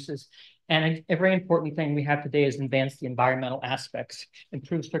 community uses. And a very important thing we have today is advance the environmental aspects,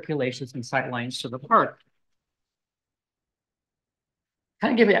 improve circulations and sightlines to the park.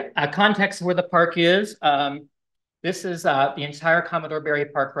 Kind of give you a context of where the park is. This is the entire Commodore Barry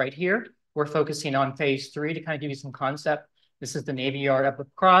Park right here. We're focusing on phase 3 to kind of give you some concept. This is the Navy Yard up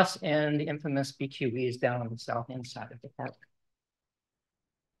across, and the infamous BQE is down on the south end side of the park.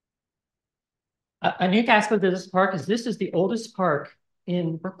 A unique aspect of this park is this is the oldest park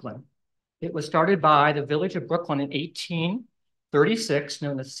in Brooklyn. It was started by the village of Brooklyn in 1836,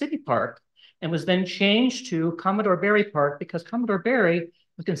 known as City Park, and was then changed to Commodore Barry Park because Commodore Barry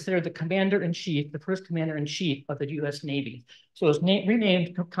was considered the commander-in-chief, the first commander-in-chief of the U.S. Navy. So it was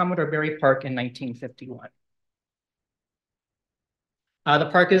renamed Commodore Barry Park in 1951. The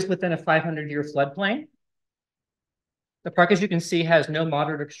park is within a 500-year floodplain. The park, as you can see, has no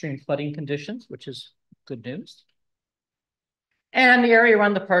moderate or extreme flooding conditions, which is good news. And the area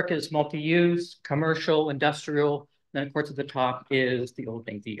around the park is multi-use, commercial, industrial. Then, of course, at the top is the old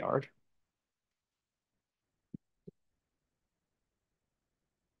Navy Yard.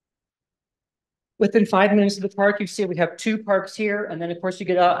 Within 5 minutes of the park, you see we have 2 parks here. And then, of course, you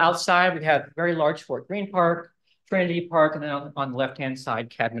get outside, we have very large Fort Greene Park, Trinity Park, and then on the left-hand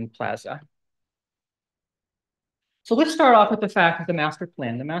side, Cadman Plaza. So let's start off with the fact of the master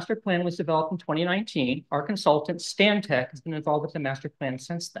plan. The master plan was developed in 2019. Our consultant, Stantec, has been involved with the master plan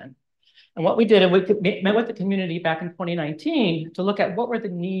since then. And what we did, we met with the community back in 2019 to look at what were the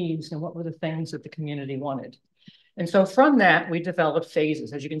needs and what were the things that the community wanted. And so from that, we developed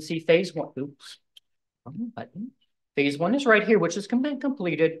phases. As you can see, phase 1, oops, button. Phase 1 is right here, which is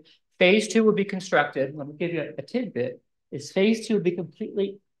completed. Phase 2 will be constructed. Let me give you a tidbit. Is phase 2 will be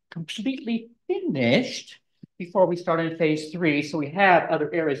completely finished before we start in phase 3. So we have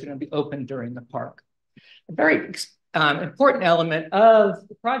other areas that are going to be open during the park. A very important element of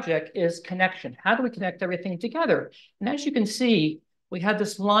the project is connection. How do we connect everything together? And as you can see, we have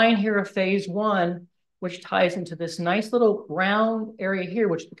this line here of phase 1, which ties into this nice little round area here,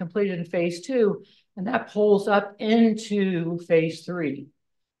 which will be completed in phase 2. And that pulls up into phase 3.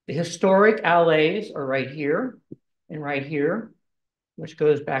 The historic alleys are right here and right here, which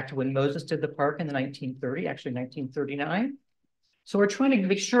goes back to when Moses did the park in the 1930, actually 1939. So we're trying to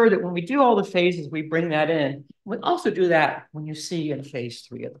make sure that when we do all the phases, we bring that in. We also do that when you see in phase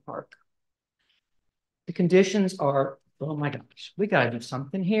 3 of the park. The conditions are, oh my gosh, we got to do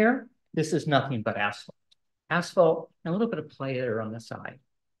something here. This is nothing but asphalt. Asphalt and a little bit of play there on the side.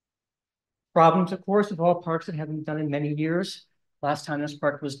 Problems, of course, with all parks that haven't been done in many years. Last time this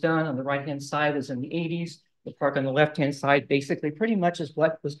park was done on the right-hand side was in the 80s. The park on the left-hand side basically pretty much is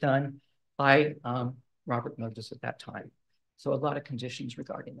what was done by Robert Moses at that time. So a lot of conditions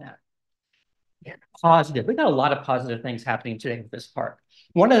regarding that. Yeah, positive. We got a lot of positive things happening today with this park.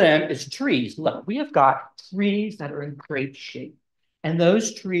 One of them is trees. Look, we have got trees that are in great shape. And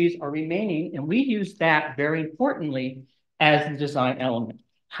those trees are remaining, and we use that very importantly as the design element.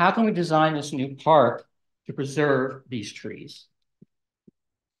 How can we design this new park to preserve these trees?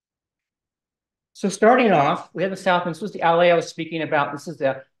 So starting off, we have the south end. This was the alley I was speaking about. This is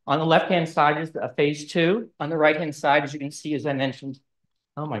on the left-hand side is phase 2. On the right-hand side, as you can see, as I mentioned,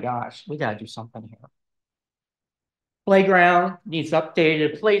 oh my gosh, we got to do something here. Playground needs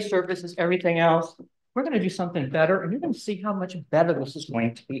updated, play surfaces, everything else. We're going to do something better, and you're going to see how much better this is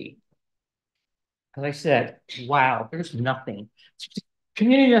going to be. As I said, wow, there's nothing.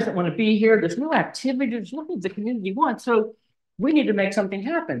 Community doesn't want to be here. There's no activity. There's nothing the community wants. So we need to make something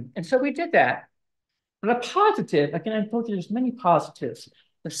happen. And so we did that. But a positive, again, I told you there's many positives.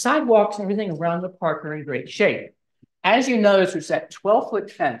 The sidewalks and everything around the park are in great shape. As you notice, there's that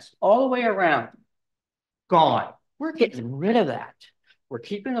 12-foot fence all the way around. Gone. We're getting rid of that. We're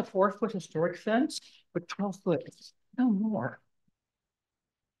keeping a 4-foot historic fence, but 12 foot, no more.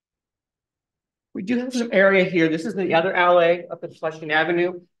 We do have some area here. This is the other alley up at Flushing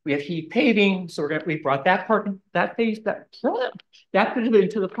Avenue. We have heat paving, so we brought that part, that bit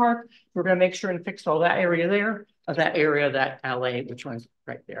into the park. We're gonna make sure and fix all that area there, that area, that alley, which one's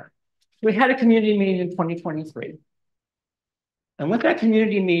right there. We had a community meeting in 2023. And with that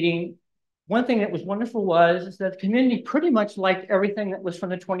community meeting, one thing that was wonderful is that the community pretty much liked everything that was from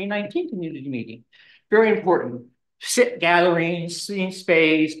the 2019 community meeting. Very important. Sit gatherings, seeing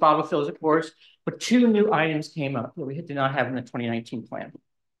space, bottle fills, of course, but 2 new items came up that we did not have in the 2019 plan.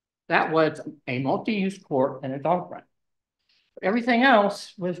 That was a multi-use court and a dog run. Everything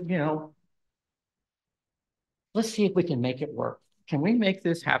else was, let's see if we can make it work. Can we make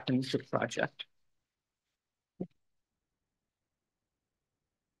this happen with the project?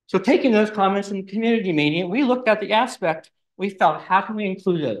 So taking those comments in the community meeting, we looked at the aspect, we felt, how can we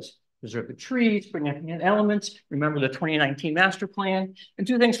include those? Preserve the trees, bring in elements, remember the 2019 master plan, and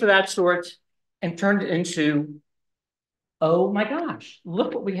do things for that sort, and turned it into, oh my gosh,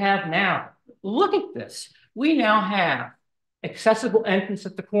 look what we have now. Look at this. We now have accessible entrance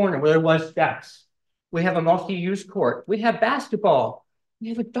at the corner where there was steps. We have a multi-use court. We have basketball. We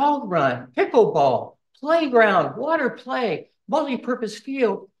have a dog run, pickleball, playground, water play, multi-purpose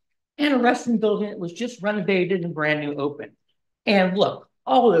field, and a restroom building that was just renovated and brand new open. And look,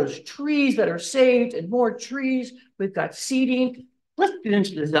 all those trees that are saved and more trees. We've got seating. Let's get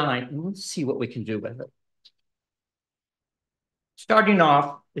into design and let's see what we can do with it. Starting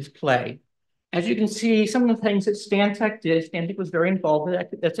off is play. As you can see, some of the things that Stantec did, Stantec was very involved with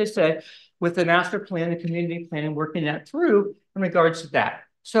that, as I said, with the master plan, the community plan, and working that through in regards to that.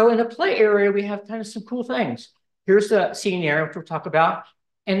 So in the play area, we have kind of some cool things. Here's the seating area, which we'll talk about.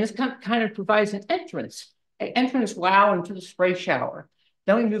 And this kind of provides an entrance wow into the spray shower.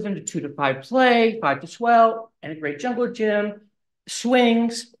 Then we move into 2 to 5 play, 5 to swell, and a great jungle gym,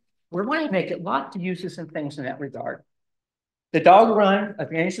 swings. We're going to make a lot of uses and things in that regard. The dog run,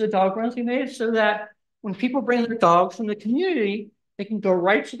 advantage of the dog runs we made so that when people bring their dogs from the community, they can go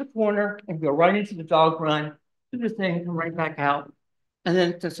right to the corner and go right into the dog run, do the thing, come right back out. And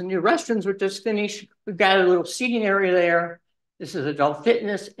then to some new restrooms were just finished. We've got a little seating area there. This is adult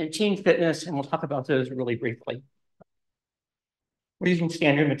fitness and teen fitness, and we'll talk about those really briefly. We're using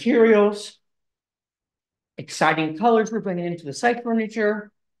standard materials, exciting colors we're bringing into the site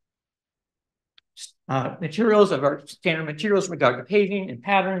furniture, materials of our standard materials in regard to paving and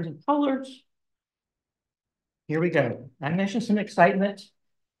patterns and colors. Here we go. I mentioned some excitement.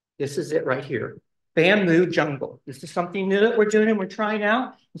 This is it right here. Bamboo jungle. This is something new that we're doing and we're trying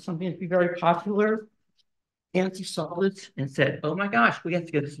out. It's something that's be very popular. Fancy solids and said, oh my gosh, we have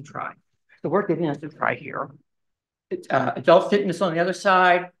to give this a try. So we're giving this a try here. It's, adult fitness on the other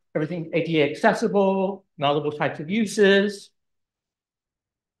side, everything ADA accessible, multiple types of uses,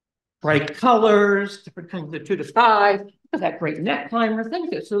 bright colors, different kinds of 2 to 5, that great neck climber thing.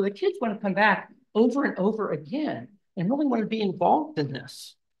 So the kids want to come back over and over again and really want to be involved in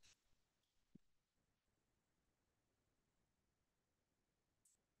this.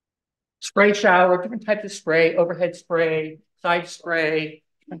 Spray shower, different types of spray, overhead spray, side spray,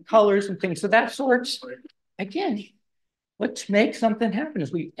 different colors and things of that sort. Again, let's make something happen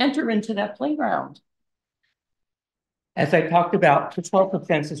as we enter into that playground. As I talked about, the 12-foot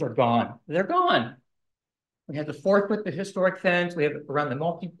fences are gone. They're gone. We have the 4-foot, the historic fence. We have around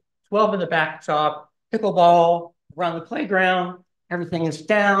the 12 in the back shop, pickleball, around the playground. Everything is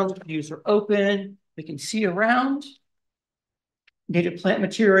down, views are open. We can see around. Native plant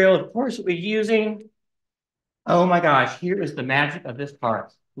material, of course, that we're using. Oh my gosh, here is the magic of this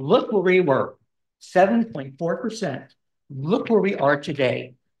park. Look where we were, 7.4%. Look where we are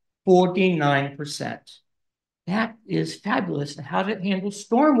today, 49%. That is fabulous. And how to handle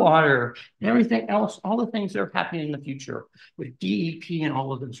stormwater and everything else, all the things that are happening in the future with DEP and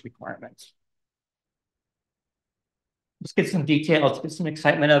all of those requirements. Let's get some detail, let's get some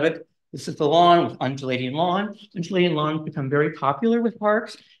excitement of it. This is the lawn with undulating lawn. Undulating lawns become very popular with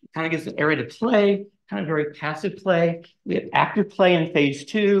parks. It kind of gives an area to play, kind of very passive play. We have active play in phase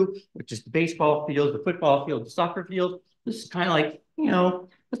 2, which is the baseball field, the football field, the soccer field. This is kind of like,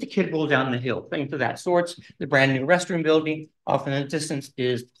 let the kid roll down the hill, things of that sort. The brand new restroom building, off in the distance,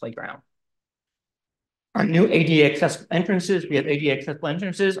 is the playground. Our new ADA accessible entrances, we have ADA accessible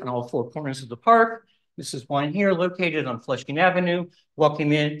entrances on all 4 corners of the park. This is one here located on Flushing Avenue.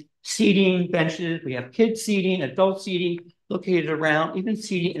 Walking in, seating, benches. We have kids seating, adult seating located around, even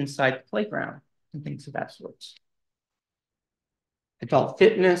seating inside the playground and things of that sort. Adult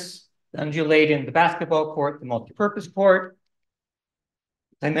fitness, undulating, the basketball court, the multi-purpose court.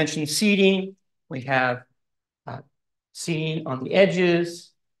 As I mentioned seating. We have seating on the edges.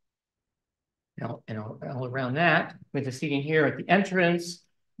 And all around that, with the seating here at the entrance,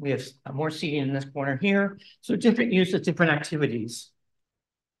 we have more seating in this corner here. So different use of different activities.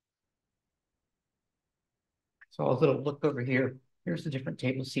 So a little look over here. Here's the different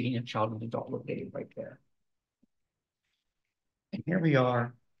table seating and child and adult located right there. And here we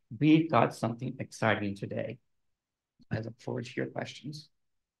are. We've got something exciting today. I look forward to your questions.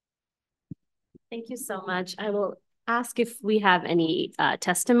 Thank you so much. I will ask if we have any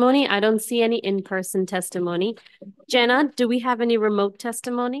testimony. I don't see any in-person testimony. Jenna, do we have any remote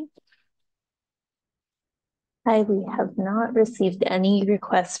testimony? Hi, we have not received any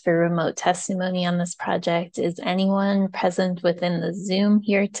requests for remote testimony on this project. Is anyone present within the Zoom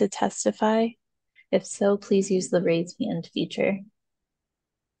here to testify? If so, please use the raise hand feature.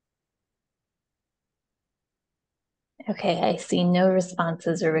 Okay, I see no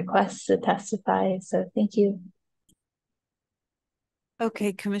responses or requests to testify, so thank you.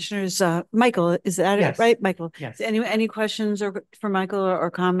 Okay, Commissioners, Michael, is that Yes. it, right? Michael? Yes. Any questions or for Michael or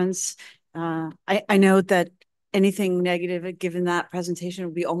comments? I know that anything negative given that presentation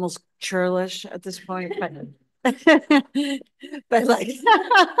would be almost churlish at this point, but but like,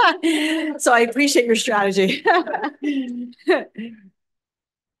 so I appreciate your strategy.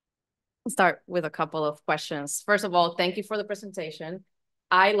 I'll start with a couple of questions. First of all, thank you for the presentation.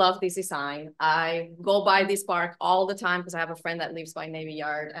 I love this design. I go by this park all the time because I have a friend that lives by Navy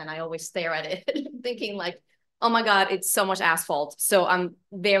Yard and I always stare at it thinking like, oh my God, it's so much asphalt. So I'm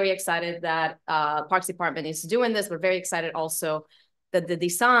very excited that Parks Department is doing this. We're very excited also that the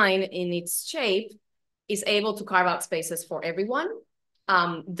design in its shape is able to carve out spaces for everyone.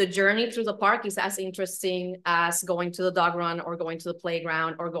 The journey through the park is as interesting as going to the dog run or going to the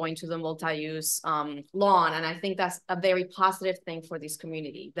playground or going to the multi-use lawn. And I think that's a very positive thing for this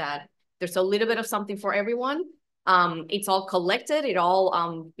community, that there's a little bit of something for everyone. It's all collected. It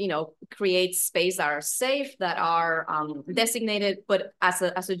all, creates space that are safe, that are designated, but as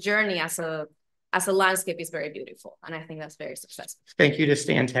a journey, as a landscape is very beautiful. And I think that's very successful. Thank you to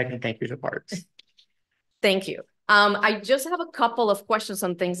Stantec and thank you to Parks. Thank you. I just have a couple of questions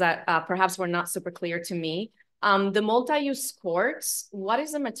on things that perhaps were not super clear to me. The multi-use courts, what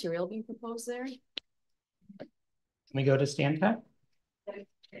is the material being proposed there? Can we go to Stantec?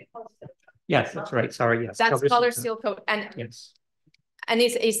 Yes, that's right. Sorry, yes. That's color seal coat. And yes. And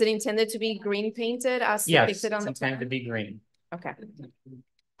is it intended to be green painted as depicted on the plan? Yes, it's intended to be green. Okay.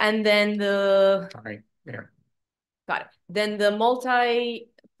 And then sorry, there. Got it. Then the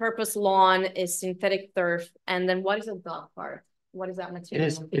multi-purpose lawn is synthetic turf. And then what is a dog park? What is that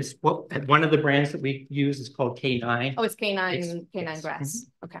material? It's what one of the brands that we use is called K9. Oh, it's K9 yes. grass.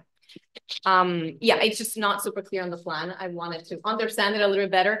 Mm-hmm. Okay. Yeah, it's just not super clear on the plan. I wanted to understand it a little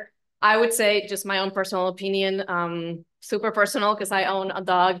bit better. I would say, just my own personal opinion, super personal because I own a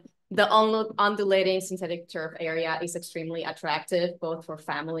dog. The undulating synthetic turf area is extremely attractive, both for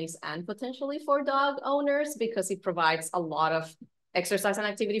families and potentially for dog owners, because it provides a lot of exercise and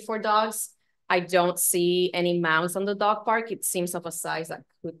activity for dogs. I don't see any mounds on the dog park. It seems of a size that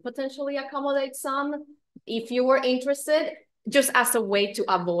could potentially accommodate some. If you were interested, just as a way to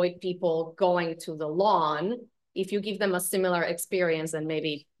avoid people going to the lawn, if you give them a similar experience, then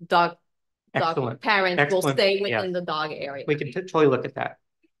maybe dog parents will stay within the dog area. We can totally look at that.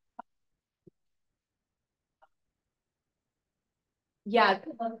 Yeah,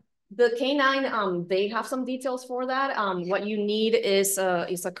 the K9, they have some details for that. What you need is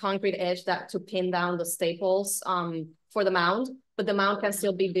a concrete edge to pin down the staples for the mound, but the mound can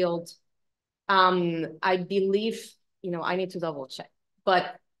still be built. I believe, I need to double check,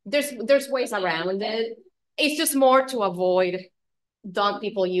 but there's ways around it. It's just more to avoid dog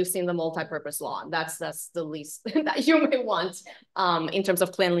people using the multi-purpose lawn. That's the least that you may want in terms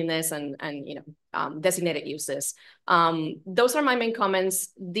of cleanliness and designated uses. Those are my main comments.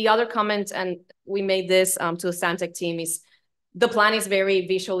 The other comment, and we made this to the Stantec team, is the plan is very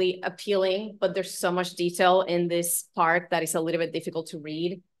visually appealing, but there's so much detail in this park that is a little bit difficult to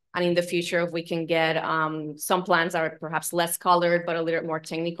read. And in the future, if we can get some plans that are perhaps less colored, but a little bit more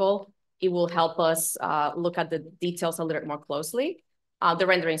technical, it will help us look at the details a little bit more closely. The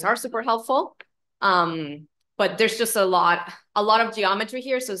renderings are super helpful. But but there's just a lot of geometry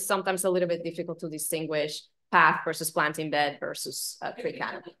here. So sometimes a little bit difficult to distinguish path versus planting bed versus tree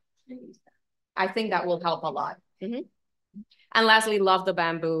canopy. I think that will help a lot. And lastly, love the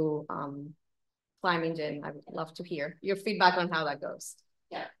bamboo climbing gym. I would love to hear your feedback on how that goes.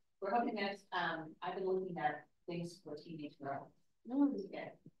 Yeah, we're hoping that I've been looking at things for teenage girls. No one's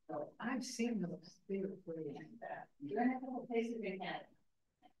yet. So I've seen those. They were pretty like that. You're gonna have a couple places in Canada.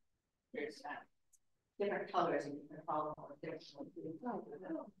 There's different colors and you can follow different.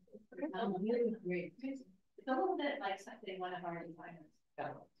 Really great. It's a little bit like something one of our designers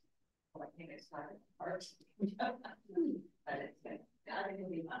developed. I think it's started art. But it's good. I think it'll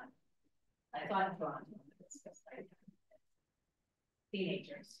be fun. I thought Toronto. It's just like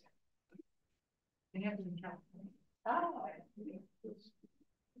teenagers. We have to be careful. Oh,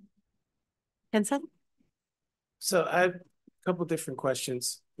 Vincent? So I have a couple different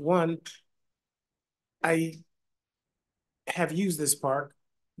questions. One, I have used this park,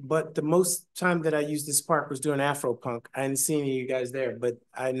 but the most time that I used this park was during Afropunk. I didn't see any of you guys there, but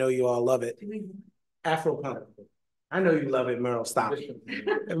I know you all love it. Afropunk. I know you love it, Meryl. Stop.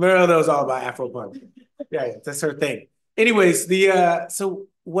 Meryl knows all about Afropunk. Yeah, that's her thing. Anyways, so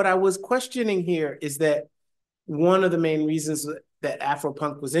what I was questioning here is that one of the main reasons that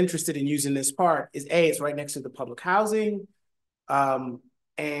Afropunk was interested in using this park is A, it's right next to the public housing,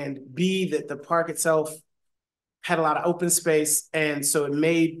 and B, that the park itself had a lot of open space, and so it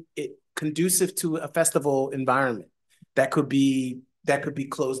made it conducive to a festival environment that could be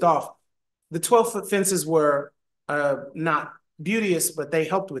closed off. The 12-foot fences were not beauteous, but they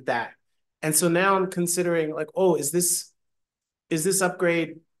helped with that. And so now I'm considering like, oh, is this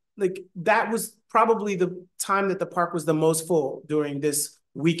upgrade, like that was probably the time that the park was the most full during this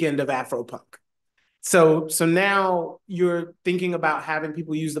weekend of Afropunk. So now you're thinking about having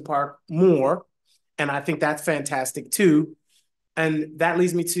people use the park more, and I think that's fantastic too. And that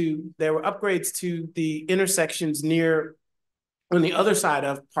leads me to, there were upgrades to the intersections near on the other side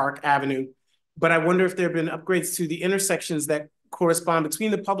of Park Avenue, but I wonder if there have been upgrades to the intersections that correspond between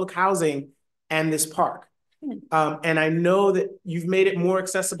the public housing and this park. And I know that you've made it more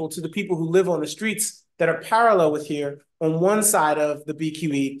accessible to the people who live on the streets that are parallel with here on one side of the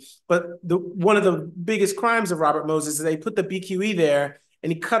BQE. But one of the biggest crimes of Robert Moses is they put the BQE there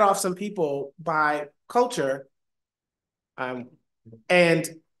and he cut off some people by culture. And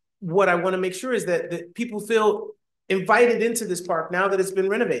what I want to make sure is that people feel invited into this park now that it's been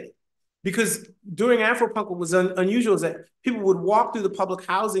renovated. Because during Afropunk, what was unusual is that people would walk through the public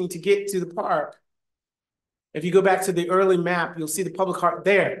housing to get to the park. If you go back to the early map, you'll see the public art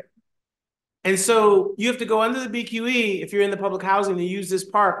there. And so you have to go under the BQE if you're in the public housing to use this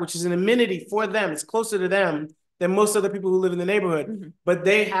park, which is an amenity for them. It's closer to them than most other people who live in the neighborhood, but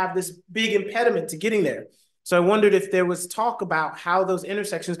they have this big impediment to getting there. So I wondered if there was talk about how those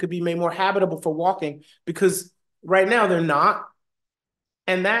intersections could be made more habitable for walking, because right now they're not.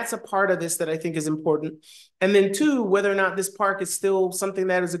 And that's a part of this that I think is important. And then two, whether or not this park is still something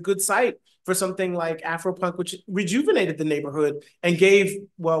that is a good site for something like Afropunk, which rejuvenated the neighborhood and gave,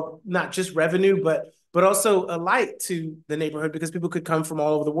 well, not just revenue, but also a light to the neighborhood because people could come from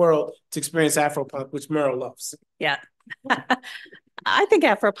all over the world to experience Afropunk, which Meryl loves. Yeah. I think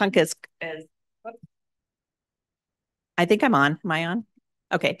Afropunk is I think I'm on. Am I on?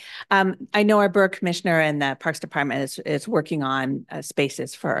 Okay. I know our borough commissioner and the Parks Department is working on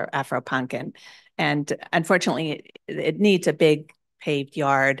spaces for Afropunk, and unfortunately it needs a big paved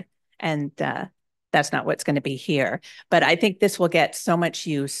yard, and that's not what's going to be here. But I think this will get so much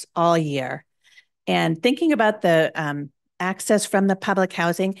use all year. And thinking about the access from the public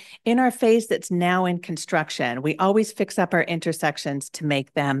housing in our phase that's now in construction, we always fix up our intersections to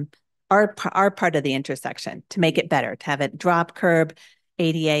make them our part of the intersection, to make it better, to have it drop curb,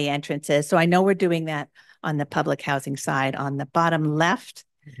 ADA entrances. So I know we're doing that on the public housing side. On the bottom left,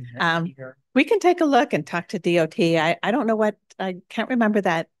 we can take a look and talk to DOT. I don't know I can't remember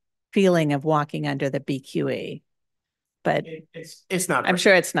that feeling of walking under the BQE, but it's not. I'm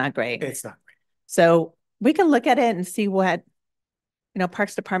sure it's not great. It's not great. So we can look at it and see what,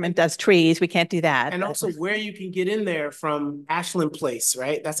 Parks Department does trees. We can't do that. And also where you can get in there from Ashland Place,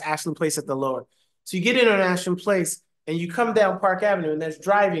 right? That's Ashland Place at the lower. So you get in on Ashland Place and you come down Park Avenue and there's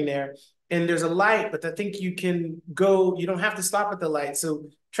driving there and there's a light, but I think you can go, you don't have to stop at the light. So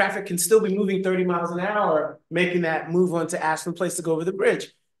traffic can still be moving 30 miles an hour, making that move onto Ashland Place to go over the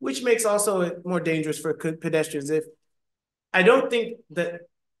bridge, which makes also it more dangerous for pedestrians. I don't think that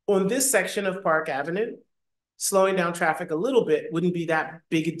on this section of Park Avenue, slowing down traffic a little bit wouldn't be that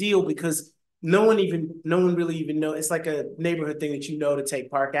big a deal because no one really even know. It's like a neighborhood thing that to take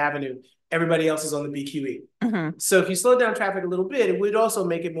Park Avenue. Everybody else is on the BQE. So if you slow down traffic a little bit, it would also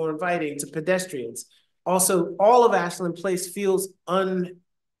make it more inviting to pedestrians. Also, all of Ashland Place feels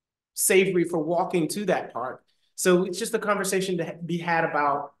unsavory for walking to that park. So it's just a conversation to be had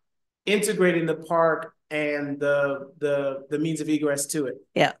about integrating the park and the means of egress to it.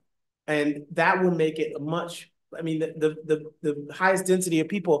 Yeah. And that will make it the highest density of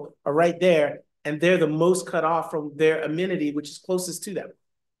people are right there, and they're the most cut off from their amenity, which is closest to them.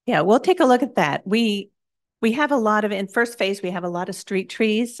 Yeah, we'll take a look at that. We have a lot of, in first phase, we have a lot of street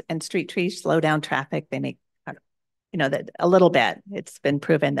trees, and street trees slow down traffic. They make, that a little bit. It's been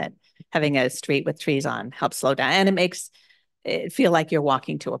proven that having a street with trees on helps slow down, and it makes it feel like you're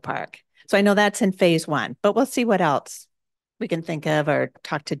walking to a park. So I know that's in phase 1, but we'll see what else we can think of or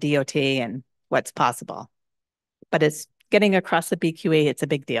talk to DOT and what's possible. But it's getting across the BQE, it's a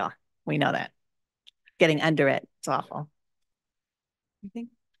big deal. We know that. Getting under it, it's awful.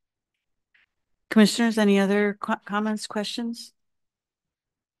 Commissioners, any other comments, questions?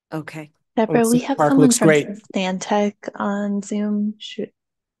 Okay. Deborah, we have someone from Stantec on Zoom.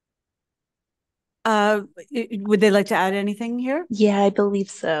 Would they like to add anything here? Yeah, I believe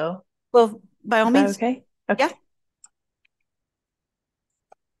so. Well, by all means. Okay. Yeah.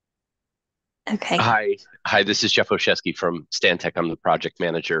 Okay. Hi, this is Jeff Oshesky from Stantec. I'm the project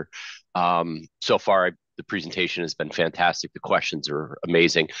manager. So far, the presentation has been fantastic. The questions are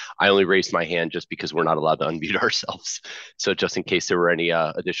amazing. I only raised my hand just because we're not allowed to unmute ourselves. So just in case there were any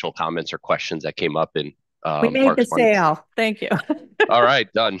additional comments or questions that came up in we made the sale. Thank you. All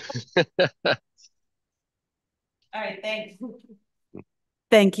right, done. All right, thanks.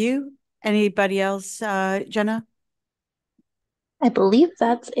 Thank you. Anybody else, Jenna? I believe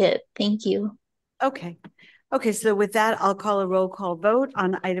that's it. Thank you. Okay. Okay, so with that, I'll call a roll call vote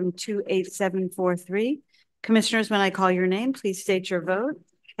on item 28743. Commissioners, when I call your name, please state your vote.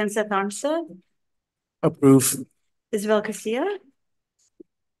 Kenseth Armstead? Approve. Isabel Casilla?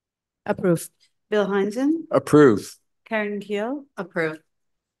 Approve. Bill Heinzen? Approve. Karen Keel? Approve.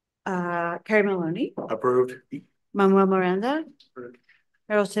 Carrie Maloney? Approved. Manuel Miranda? Approved.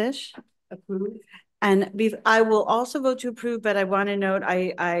 Harold Tisch? Approved. And I will also vote to approve, but I want to note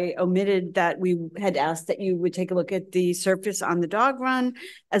I omitted that we had asked that you would take a look at the surface on the dog run,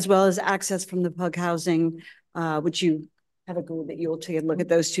 as well as access from the pug housing, which you have agreed that you will take a look at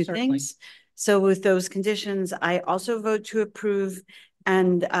those two things. So with those conditions, I also vote to approve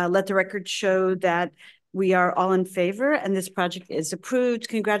and let the record show that we are all in favor and this project is approved.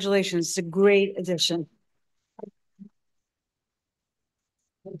 Congratulations, it's a great addition.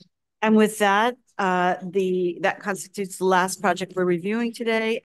 And with that, that constitutes the last project we're reviewing today.